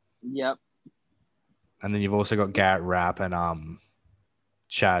 Yep. and then you've also got Garrett Rapp and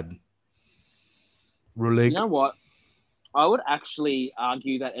Chad Rulig. You know what? I would actually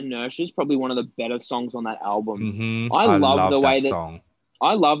argue that Inertia is probably one of the better songs on that album. Mm-hmm. I love the way that that song.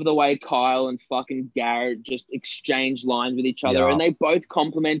 I love the way Kyle and fucking Garrett just exchange lines with each other, Yeah. and they both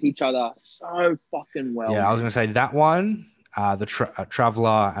complement each other so fucking well. Yeah, I was gonna say that one, the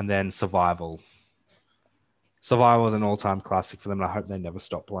Traveler, and then Survival. Survival is an all-time classic for them, and I hope they never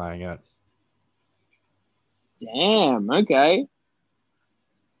stop playing it. Damn. Okay.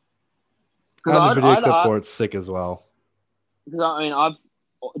 And the video clip for it's sick as well. Because I mean, I've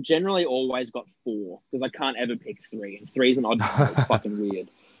generally always got 4 because I can't ever pick 3, and 3 is an odd number. It's fucking weird.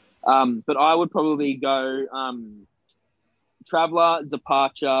 But I would probably go Traveler,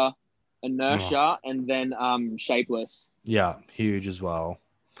 Departure, Inertia, and then Shapeless. Yeah, huge as well.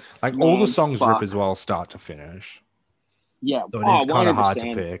 Like Man, all the songs fuck. rip as well, start to finish. Yeah, So it is kind of hard to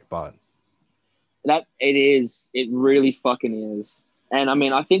 100%. pick, but That it is. It really fucking is. And I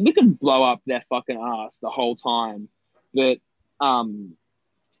mean, I think we could blow up their fucking ass the whole time. But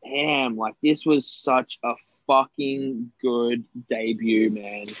damn, like this was such a fucking good debut,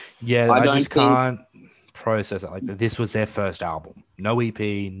 man. yeah, I just can't process it. Like this was their first album. No EP,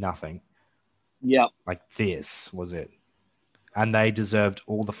 nothing. Yep. Like this was it. And they deserved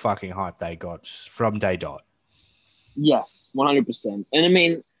all the fucking hype they got from day dot. Yes, 100%. And I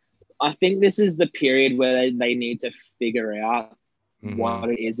mean, I think this is the period where they need to figure out what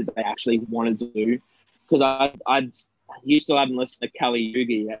it is that they actually want to do. Because you still haven't listened to Kali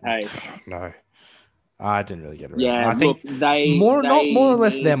Yugi yet, hey? No, I didn't really get it. Yeah, I think not more or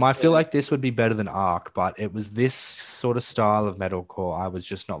less them. I feel like this would be better than Arc, but it was this sort of style of metalcore I was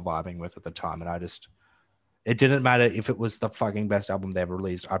just not vibing with at the time, and it didn't matter if it was the fucking best album they ever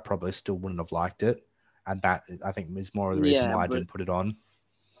released. I probably still wouldn't have liked it, and that I think is more of the reason why I didn't put it on.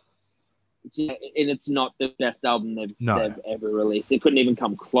 Yeah, and it's not the best album they've ever released. It couldn't even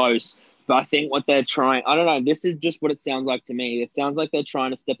come close. But I think what they're trying, I don't know, this is just what it sounds like to me. It sounds like they're trying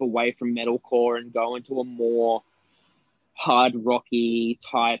to step away from metalcore and go into a more hard rocky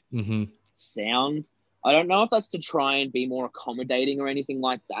type sound. I don't know if that's to try and be more accommodating or anything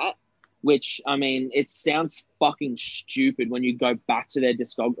like that, which, I mean, it sounds fucking stupid when you go back to their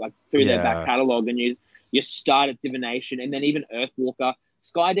discog, like through their back catalog, and you start at Divination and then even Earthwalker.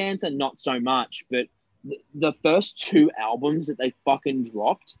 Skydancer, not so much, but the first 2 albums that they fucking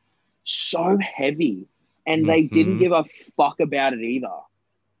dropped, so heavy, and they didn't give a fuck about it either.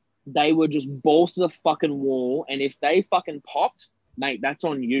 They were just balls to the fucking wall, and if they fucking popped, mate, that's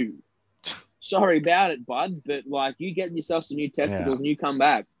on you. Sorry about it, bud, but like you get yourself some new testicles and you come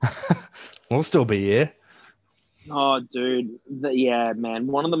back. We'll still be here. Oh, dude, yeah, man,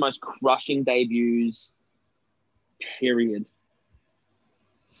 one of the most crushing debuts. Period.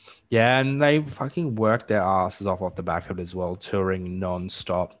 Yeah, and they fucking worked their asses off the back of it as well, touring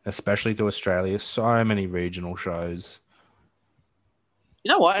non-stop, especially to Australia. So many regional shows.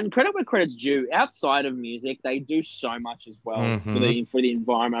 You know what? And credit where credit's due. Outside of music, they do so much as well for the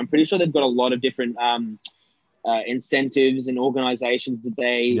environment. I'm pretty sure they've got a lot of different incentives and organizations that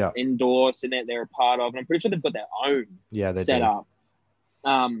they endorse and that they're a part of. And I'm pretty sure they've got their own set up.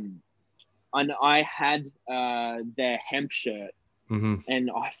 And I had their hemp shirt. And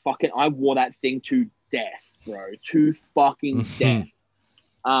I wore that thing to death, bro. To fucking death.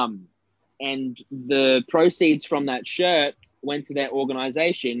 And the proceeds from that shirt went to their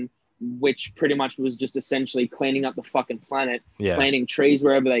organization, which pretty much was just essentially cleaning up the fucking planet, planting trees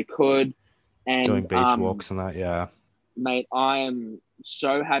wherever they could, and doing beach walks and that. Mate, I am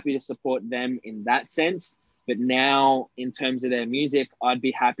so happy to support them in that sense. But now, in terms of their music, I'd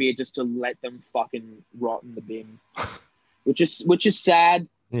be happier just to let them fucking rot in the bin. Which is sad.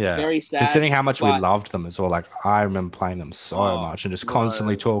 Yeah. Very sad. Considering how much we loved them as well. Like I remember playing them so much and just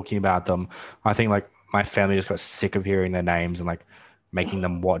constantly talking about them. I think like my family just got sick of hearing their names and like making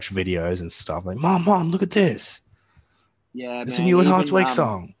them watch videos and stuff. Like, Mom, look at this. Yeah, it's a new Enhanced Wake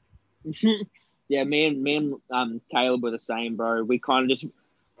song. Yeah, me and Caleb were the same, bro. We kind of just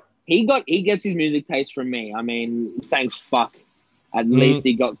he gets his music taste from me. I mean, thank fuck. At least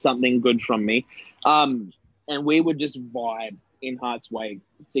he got something good from me. And we would just vibe in Heart's Wake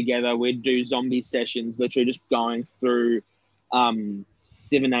together. We'd do zombie sessions, literally just going through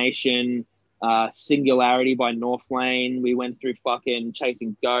Divination, Singularity by Northlane. We went through fucking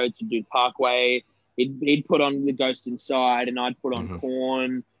Chasing Goats and Dude Parkway. He'd put on The Ghost Inside, and I'd put on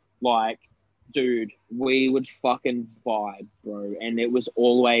Korn. Like, dude, we would fucking vibe, bro. And it was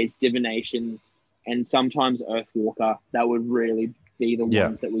always Divination and sometimes Earthwalker. That would really be the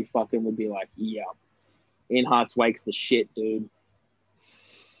ones that we fucking would be like, yeah. In Heart's Wake's the shit, dude.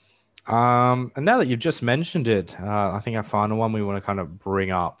 And now that you've just mentioned it, I think our final one we want to kind of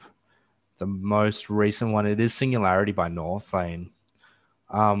bring up, the most recent one, it is Singularity by Northlane.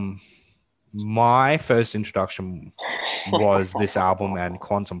 My first introduction was this album and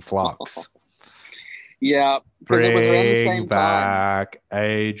Quantum Flux. Yeah, because it was around the same time.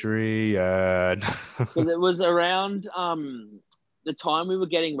 Adrian. Because it was around the time we were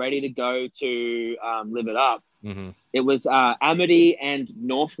getting ready to go to Live It Up. Mm-hmm. It was Amity and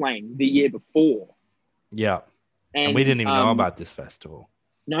Northlane the year before. Yeah. And we didn't even know about this festival.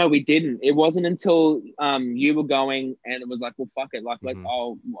 No, we didn't. It wasn't until you were going and it was like, well, fuck it. Like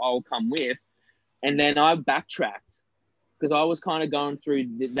I'll come with. And then I backtracked because I was kind of going through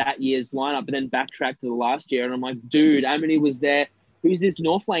that year's lineup, and then backtracked to the last year. And I'm like, dude, Amity was there. Who's this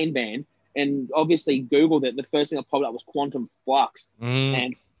Northlane band? And obviously Googled it. The first thing that popped up was Quantum Flux.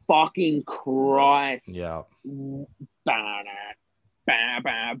 And fucking Christ. Yeah.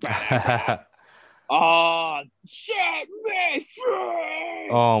 Oh, set me free!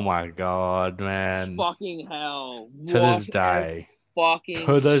 Oh my God, man. Fucking hell. To this day. Fucking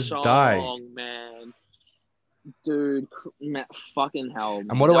to this song, day. man. Dude, fucking hell. Man.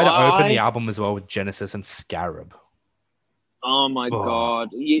 And what a way to open the album as well with Genesis and Scarab. Oh my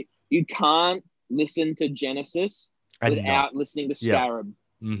God. You can't listen to Genesis without listening to Scarab.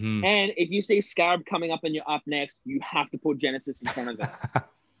 Mm-hmm. And if you see Scarab coming up and you're up next, you have to put Genesis in front of it.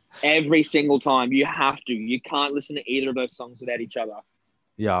 Every single time. You have to. You can't listen to either of those songs without each other.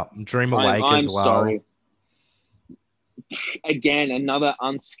 Yeah. Dream Awake I'm as well. Sorry. Again, another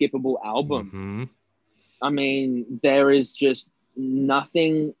unskippable album. Mm-hmm. I mean, there is just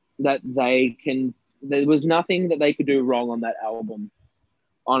nothing that there was nothing that they could do wrong on that album,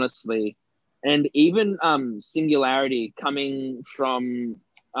 honestly. And even Singularity coming from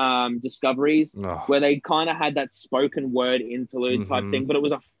Discoveries, where they kind of had that spoken word interlude type thing, but it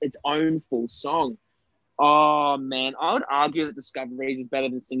was its own full song. Oh man, I would argue that Discoveries is better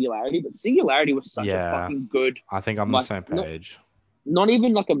than Singularity, but Singularity was such a fucking good. I think I'm on the same page. Not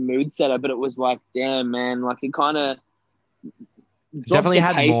even like a mood setter, but it was like, damn man, like it kind of definitely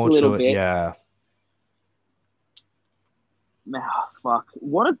had more to it. Yeah. Oh, fuck.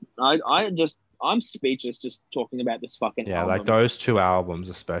 I'm speechless just talking about this fucking album. Like those two albums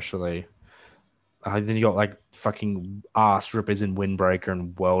especially. Then you got like fucking ass rippers in Windbreaker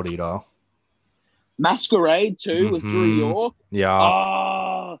and World Eater. Masquerade too with Drew York. Yeah.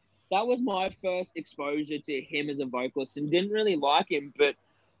 Oh, that was my first exposure to him as a vocalist, and didn't really like him, but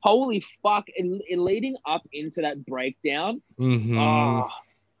holy fuck, and leading up into that breakdown.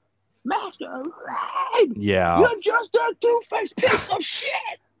 Masquerade. Yeah. You're just a two-faced piece of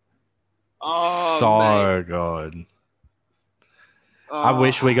shit. Oh, so good. I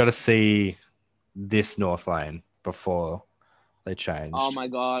wish we got to see this Northlane before they changed. Oh my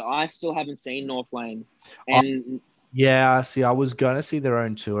God, I still haven't seen Northlane. And see, I was going to see their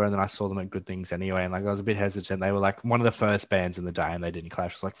own tour, and then I saw them at Good Things anyway, and like I was a bit hesitant. They were like one of the first bands in the day, and they didn't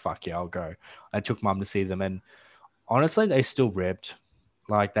clash. I was like, fuck yeah, I'll go. I took mum to see them, and honestly, they still ripped.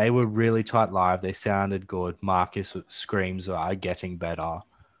 Like, they were really tight live. They sounded good. Marcus screams are getting better.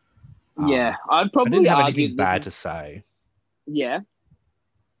 Yeah, I'd probably I didn't have argue anything bad to say. Yeah.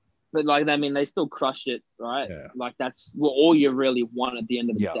 But, like, I mean, they still crushed it, right? Yeah. Like, that's all you really want at the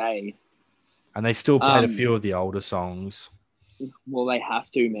end of the day. And they still played a few of the older songs. Well, they have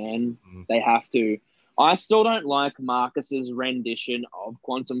to, man. They have to. I still don't like Marcus's rendition of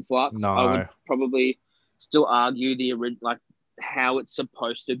Quantum Flux. No. I would probably still argue how it's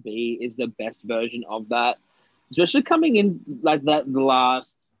supposed to be is the best version of that. Especially coming in like that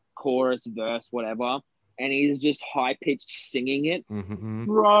last chorus, verse, whatever. And he's just high-pitched singing it. Mm-hmm.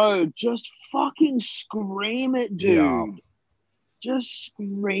 Bro, just fucking scream it, dude. Yeah. Just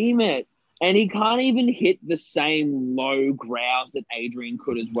scream it. And he can't even hit the same low growls that Adrian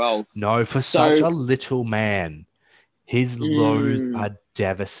could as well. No, for such a little man, his lows are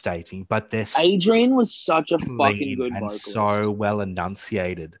devastating. But they're Adrian was such a fucking good vocalist. So well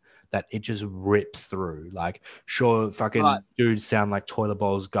enunciated that it just rips through. Like, sure, fucking dudes sound like toilet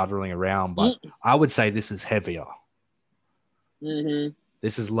bowls guttering around, but I would say this is heavier. Mm-hmm.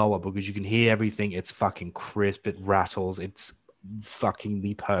 This is lower because you can hear everything. It's fucking crisp. It rattles. It's fucking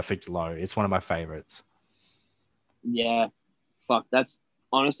the perfect low. It's one of my favorites. Yeah. Fuck, that's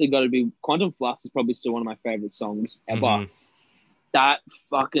honestly got to be... Quantum Flux is probably still one of my favorite songs ever. Mm-hmm. That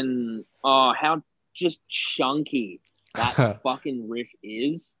fucking... Oh, how just chunky that fucking riff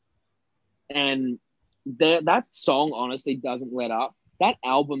is. And that song honestly doesn't let up. That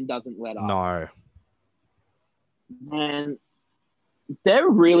album doesn't let up. No. Man, there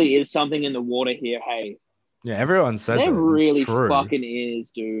really is something in the water here, hey. Yeah, everyone says it. There really It's true. fucking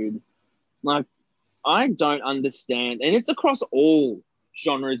is, dude. Like, I don't understand. And it's across all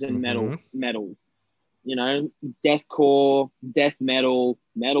genres in metal. You know, deathcore, death metal,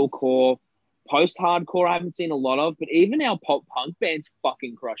 metalcore, post-hardcore I haven't seen a lot of, but even our pop-punk bands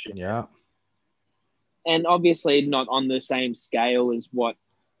fucking crush it. Yeah. And obviously not on the same scale as what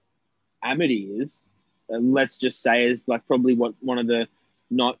Amity is. Let's just say is like probably what one of the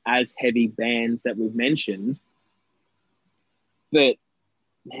not as heavy bands that we've mentioned. But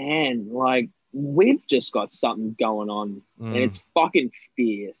man, like we've just got something going on and it's fucking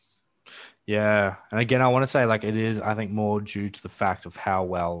fierce. Yeah. And again, I want to say like it is, I think, more due to the fact of how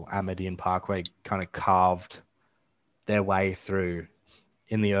well Amity and Parkway kind of carved their way through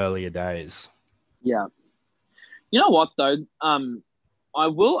in the earlier days. Yeah. You know what though? I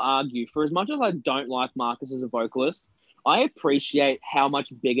will argue, for as much as I don't like Marcus as a vocalist, I appreciate how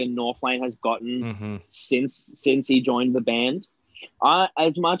much bigger Northlane has gotten since he joined the band.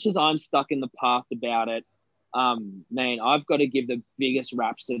 As much as I'm stuck in the past about it, man, I've got to give the biggest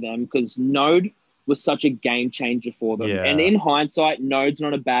raps to them because Node was such a game changer for them. Yeah. And in hindsight, Node's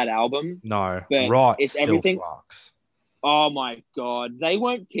not a bad album. No, but Rot it's still everything. flux. Oh my God. They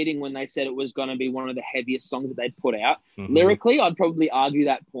weren't kidding when they said it was going to be one of the heaviest songs that they'd put out. Lyrically, I'd probably argue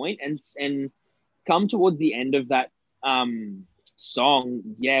that point and come towards the end of that song,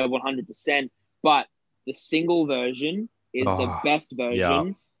 yeah, 100%. But the single version is the best version.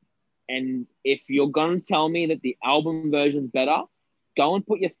 Yeah. And if you're going to tell me that the album version's better, go and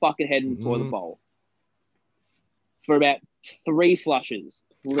put your fucking head in the toilet bowl for about 3 flushes,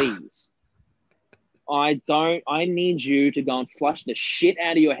 please. I need you to go and flush the shit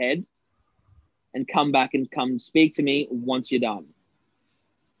out of your head and come back and come speak to me once you're done.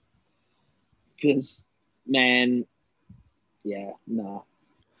 Because, man, yeah, no.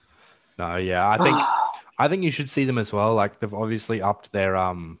 No, yeah, I think you should see them as well. Like they've obviously upped their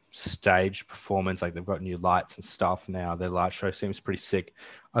stage performance. Like they've got new lights and stuff now. Their light show seems pretty sick.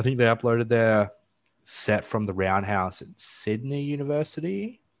 I think they uploaded their set from the Roundhouse at Sydney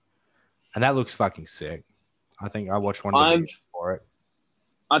University. And that looks fucking sick. I think I watched one of the videos for it.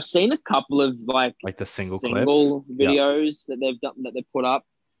 I've seen a couple of like the single videos that they've done that they put up,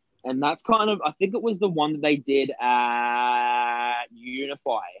 and that's kind of I think it was the one that they did at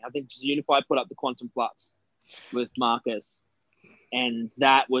Unify. I think Unify put up the Quantum Flux with Marcus, and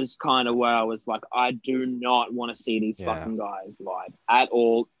that was kind of where I was like, I do not want to see these fucking guys live at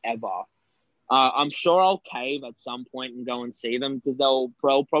all ever. I'm sure I'll cave at some point and go and see them because they'll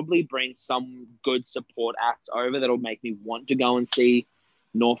probably bring some good support acts over that'll make me want to go and see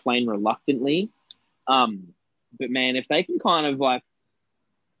Northlane reluctantly. But man, if they can kind of like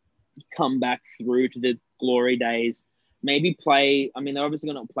come back through to the glory days, maybe play, I mean, they're obviously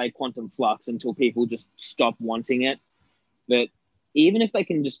going to play Quantum Flux until people just stop wanting it. But even if they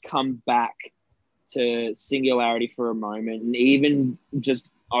can just come back to Singularity for a moment and even just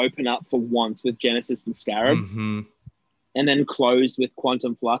open up for once with Genesis and Scarab and then close with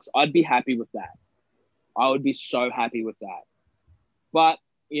Quantum Flux, I'd be happy with that. I would be so happy with that. But,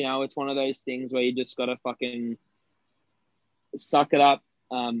 you know, it's one of those things where you just got to fucking suck it up,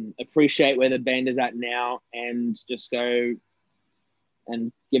 appreciate where the band is at now and just go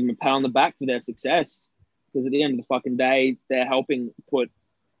and give them a pat on the back for their success. Because at the end of the fucking day, they're helping put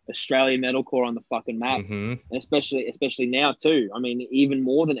Australian metalcore on the fucking map, and especially now too. I mean, even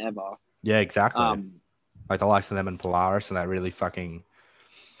more than ever. Yeah, exactly. Like the likes of them and Polaris, and that really fucking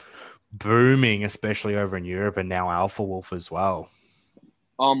booming, especially over in Europe, and now Alpha Wolf as well.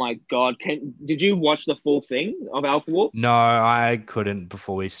 Oh my God! Did you watch the full thing of Alpha Wolf? No, I couldn't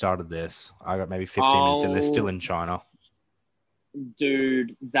before we started this. I got maybe 15 minutes, and they're still in China.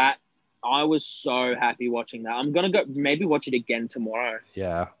 Dude, that I was so happy watching that. I'm gonna go maybe watch it again tomorrow.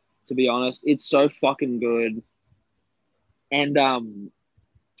 Yeah. To be honest, it's so fucking good. And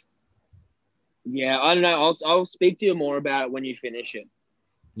yeah, I don't know. I'll speak to you more about it when you finish it.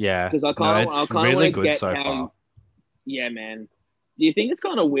 Yeah, because I kind of really want to good get so how. far. Yeah, man. Do you think it's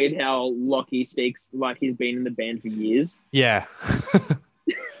kind of weird how Lockie speaks like he's been in the band for years? Yeah.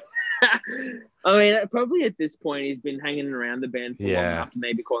 I mean, probably at this point he's been hanging around the band for long enough to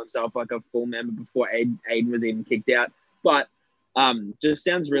maybe call himself like a full member before Aiden was even kicked out. But just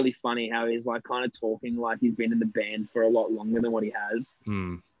sounds really funny how he's like kind of talking like he's been in the band for a lot longer than what he has.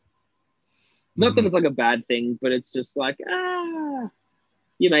 Not that it's like a bad thing, but it's just like,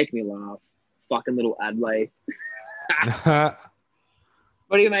 you make me laugh. fucking little Adley.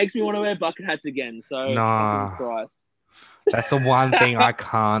 But he makes me want to wear bucket hats again. So Nah. fucking Christ. That's the one thing I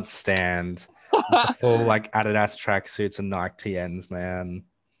can't stand. The full like Adidas tracksuits and Nike TNs, man.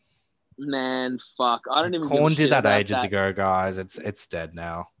 Man, fuck. I don't even give a Corn shit did that about ages that. ago, guys. It's dead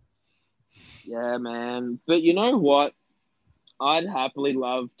now. Yeah, man. But you know what? I'd happily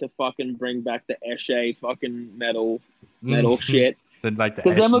love to fucking bring back the Eshe fucking metal shit. Like the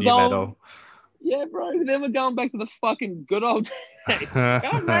Because then Esh we're new going, metal. yeah, bro. Then we're going back to the fucking good old days.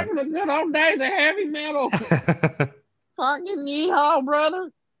 Going back to the good old days of heavy metal. Fucking yeehaw,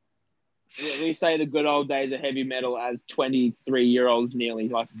 brother. We say the good old days of heavy metal as 23-year-olds nearly.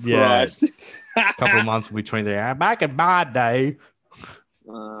 Like, Yeah. Christ. A couple of months between there. Back in my day.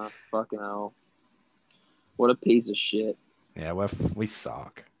 Fucking hell. What a piece of shit. Yeah, we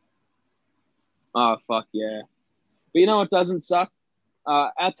suck. Oh, fuck yeah. But you know what doesn't suck?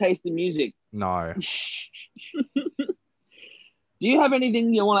 Our taste in music. No. Do you have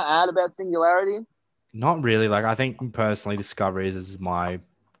anything you want to add about Singularity? Not really. Like, I think personally, Discoveries is my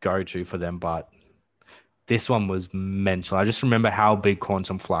go-to for them, but this one was mental. I just remember how big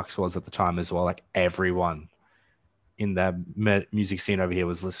Quantum Flux was at the time as well. Like, everyone in the music scene over here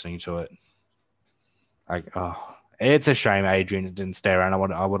was listening to it. Like, oh, it's a shame Adrian didn't stay around.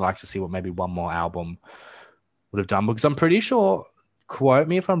 I would like to see what maybe one more album would have done, because I'm pretty sure, quote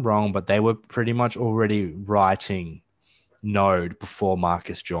me if I'm wrong, but they were pretty much already writing Node before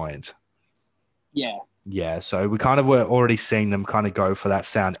Marcus joined. Yeah. Yeah, so we kind of were already seeing them kind of go for that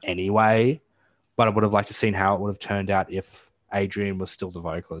sound anyway, but I would have liked to seen how it would have turned out if Adrian was still the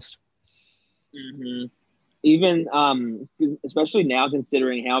vocalist. Mm-hmm. Even, especially now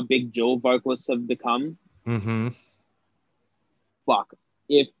considering how big dual vocalists have become. Mm-hmm. Fuck.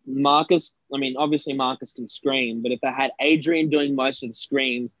 If Marcus, I mean, obviously Marcus can scream, but if they had Adrian doing most of the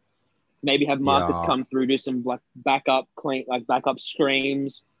screams, maybe have Marcus come through, do some like backup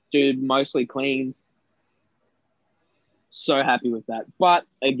screams, do mostly cleans. So happy with that. But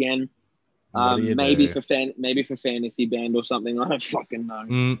again, maybe for fantasy band or something. I don't fucking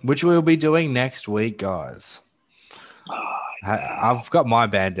know. Which we'll be doing next week, guys. I've got my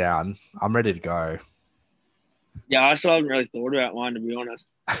band down. I'm ready to go. Yeah, I still haven't really thought about mine, to be honest.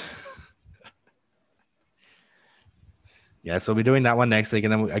 Yeah, so we'll be doing that one next week.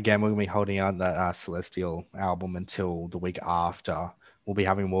 And then again, we're going to be holding out that Celestial album until the week after. We'll be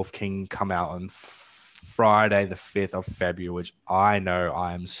having Wolf King come out on Friday, the 5th of February, which I know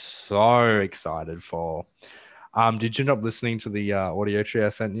I am so excited for. Did you end up listening to the audio tree I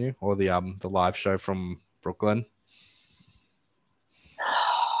sent you, or the live show from Brooklyn?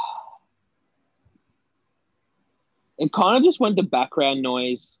 It kind of just went to background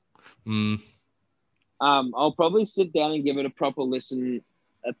noise. Mm. I'll probably sit down and give it a proper listen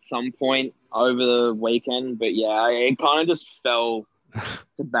at some point over the weekend. But yeah, it kind of just fell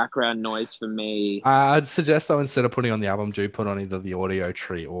to background noise for me. I'd suggest, though, instead of putting on the album, do put on either the audio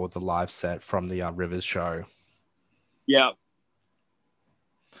tree or the live set from the Rivers show. Yeah.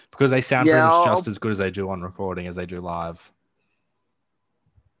 Because they sound pretty much just as good as they do on recording as they do live.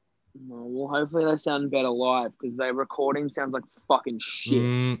 Well, hopefully they sound better live, because their recording sounds like fucking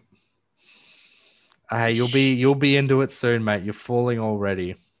shit. Hey, you'll be into it soon, mate. You're falling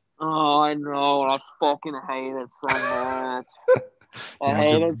already. Oh, I know. I fucking hate it so much. I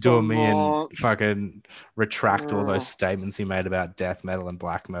hate it so much. And fucking retract all those statements he made about death metal and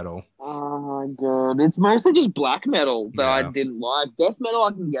black metal. Oh my god, it's mostly just black metal that I didn't like. Death metal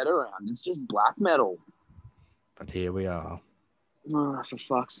I can get around. It's just black metal. But here we are. Oh, for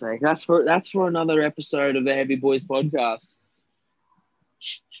fuck's sake! That's for another episode of the Heavy Boys podcast.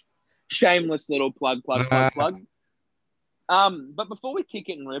 Shameless little plug. But before we kick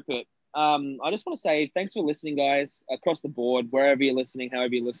it and rip it, I just want to say thanks for listening, guys, across the board, wherever you're listening,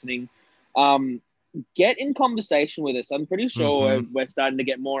 however you're listening. Get in conversation with us. I'm pretty sure we're starting to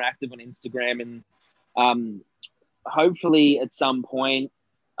get more active on Instagram, and hopefully at some point,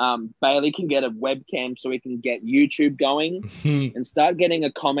 Bailey can get a webcam so we can get YouTube going and start getting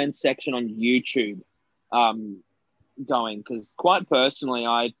a comment section on YouTube going. Because quite personally,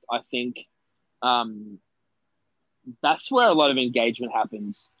 I think that's where a lot of engagement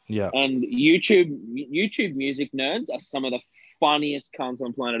happens. Yeah. And YouTube music nerds are some of the funniest cunts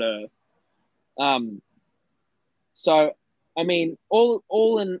on planet Earth. So I mean,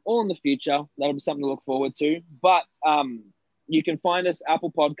 all in the future, that'll be something to look forward to. But you can find us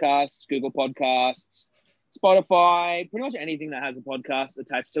Apple Podcasts, Google Podcasts, Spotify, pretty much anything that has a podcast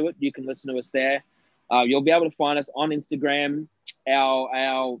attached to it. You can listen to us there. You'll be able to find us on Instagram.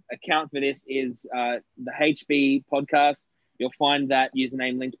 Our account for this is the HB Podcast. You'll find that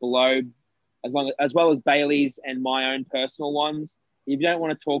username linked below. as well as Bailey's and my own personal ones. If you don't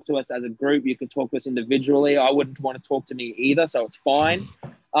want to talk to us as a group, you can talk to us individually. I wouldn't want to talk to me either, so it's fine.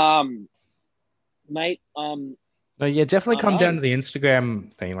 Mate, No, yeah, definitely I come down know. to the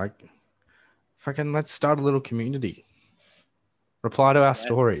Instagram thing. Like, fucking, let's start a little community. Reply to our Yes.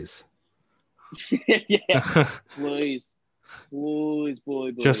 stories. Yeah, please. Boys.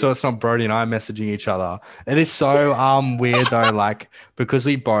 Just so it's not Brody and I messaging each other. It is so weird though, like because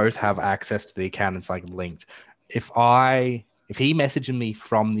we both have access to the account, it's like linked. If he messages me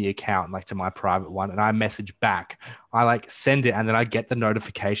from the account, like to my private one, and I message back, I like send it and then I get the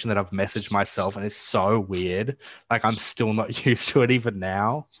notification that I've messaged myself, and it's so weird. Like I'm still not used to it even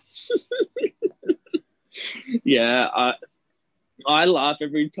now. Yeah, I laugh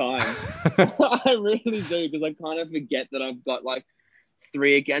every time. I really do, because I kind of forget that I've got like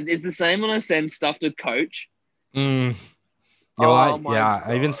 3 accounts. It's the same when I send stuff to Coach. Yeah,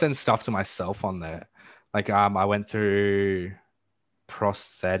 I even send stuff to myself on there. Like I went through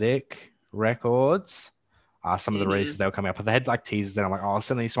Prosthetic Records. Some of the releases they were coming up, but they had like teasers. Then I'm like, oh, I'll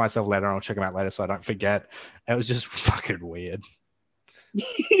send these to myself later, and I'll check them out later so I don't forget. It was just fucking weird.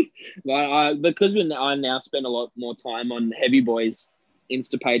 Because I now spend a lot more time on Heavy Boys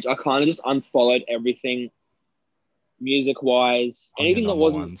Insta page, I kind of just unfollowed everything music wise, anything that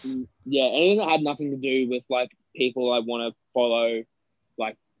wasn't anything that had nothing to do with like people I want to follow,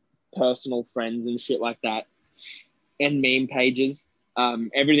 like personal friends and shit like that, and meme pages.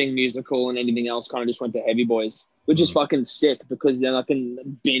 Everything musical and anything else kind of just went to Heavy Boys, which is fucking sick, because then I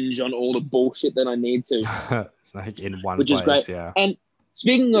can binge on all the bullshit that I need to. Like in one which place, is great. Yeah. And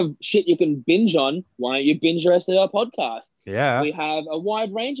speaking of shit you can binge on, why don't you binge the rest of our podcasts? Yeah. We have a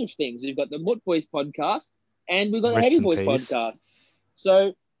wide range of things. We've got the Mutt Boys podcast and we've got the Rest Heavy in Boys peace. podcast.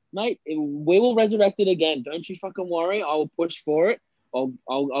 So, mate, we will resurrect it again. Don't you fucking worry. I will push for it.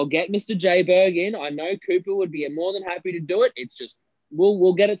 I'll get Mr. J Berg in. I know Cooper would be more than happy to do it. It's just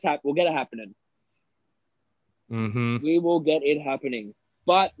we'll get it happening. Mm-hmm. We will get it happening.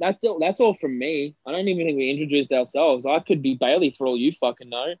 But that's all from me. I don't even think we introduced ourselves. I could be Bailey for all you fucking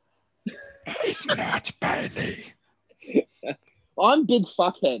know. It's not Bailey. I'm big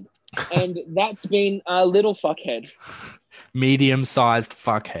fuckhead, and that's been a little fuckhead. Medium-sized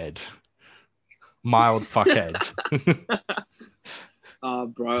fuckhead. Mild fuckhead.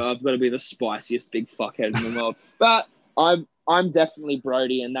 Bro, I've got to be the spiciest big fuckhead in the world. But I'm definitely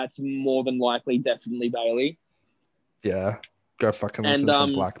Brody, and that's more than likely definitely Bailey. Yeah. Go fucking listen to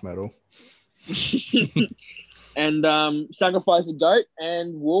some black metal. And sacrifice a goat,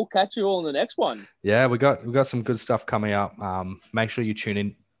 and we'll catch you all in the next one. Yeah, we got some good stuff coming up. Make sure you tune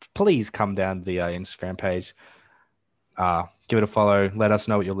in. Please come down to the Instagram page. Give it a follow. Let us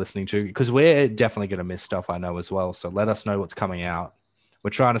know what you're listening to, because we're definitely going to miss stuff, I know, as well. So let us know what's coming out. We're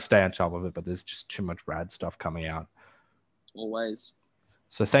trying to stay on top of it, but there's just too much rad stuff coming out. Always.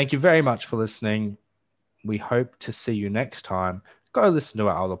 So thank you very much for listening. We hope to see you next time. Go listen to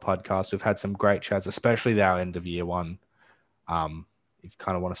our other podcasts. We've had some great chats, especially our end of year one. If you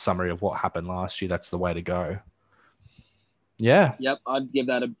kind of want a summary of what happened last year, that's the way to go. Yeah. Yep, I'd give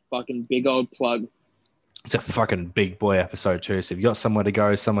that a fucking big old plug. It's a fucking big boy episode too. So if you got somewhere to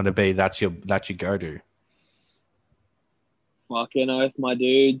go, somewhere to be, that's your go-to. Fucking oath, my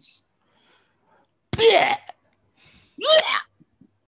dudes.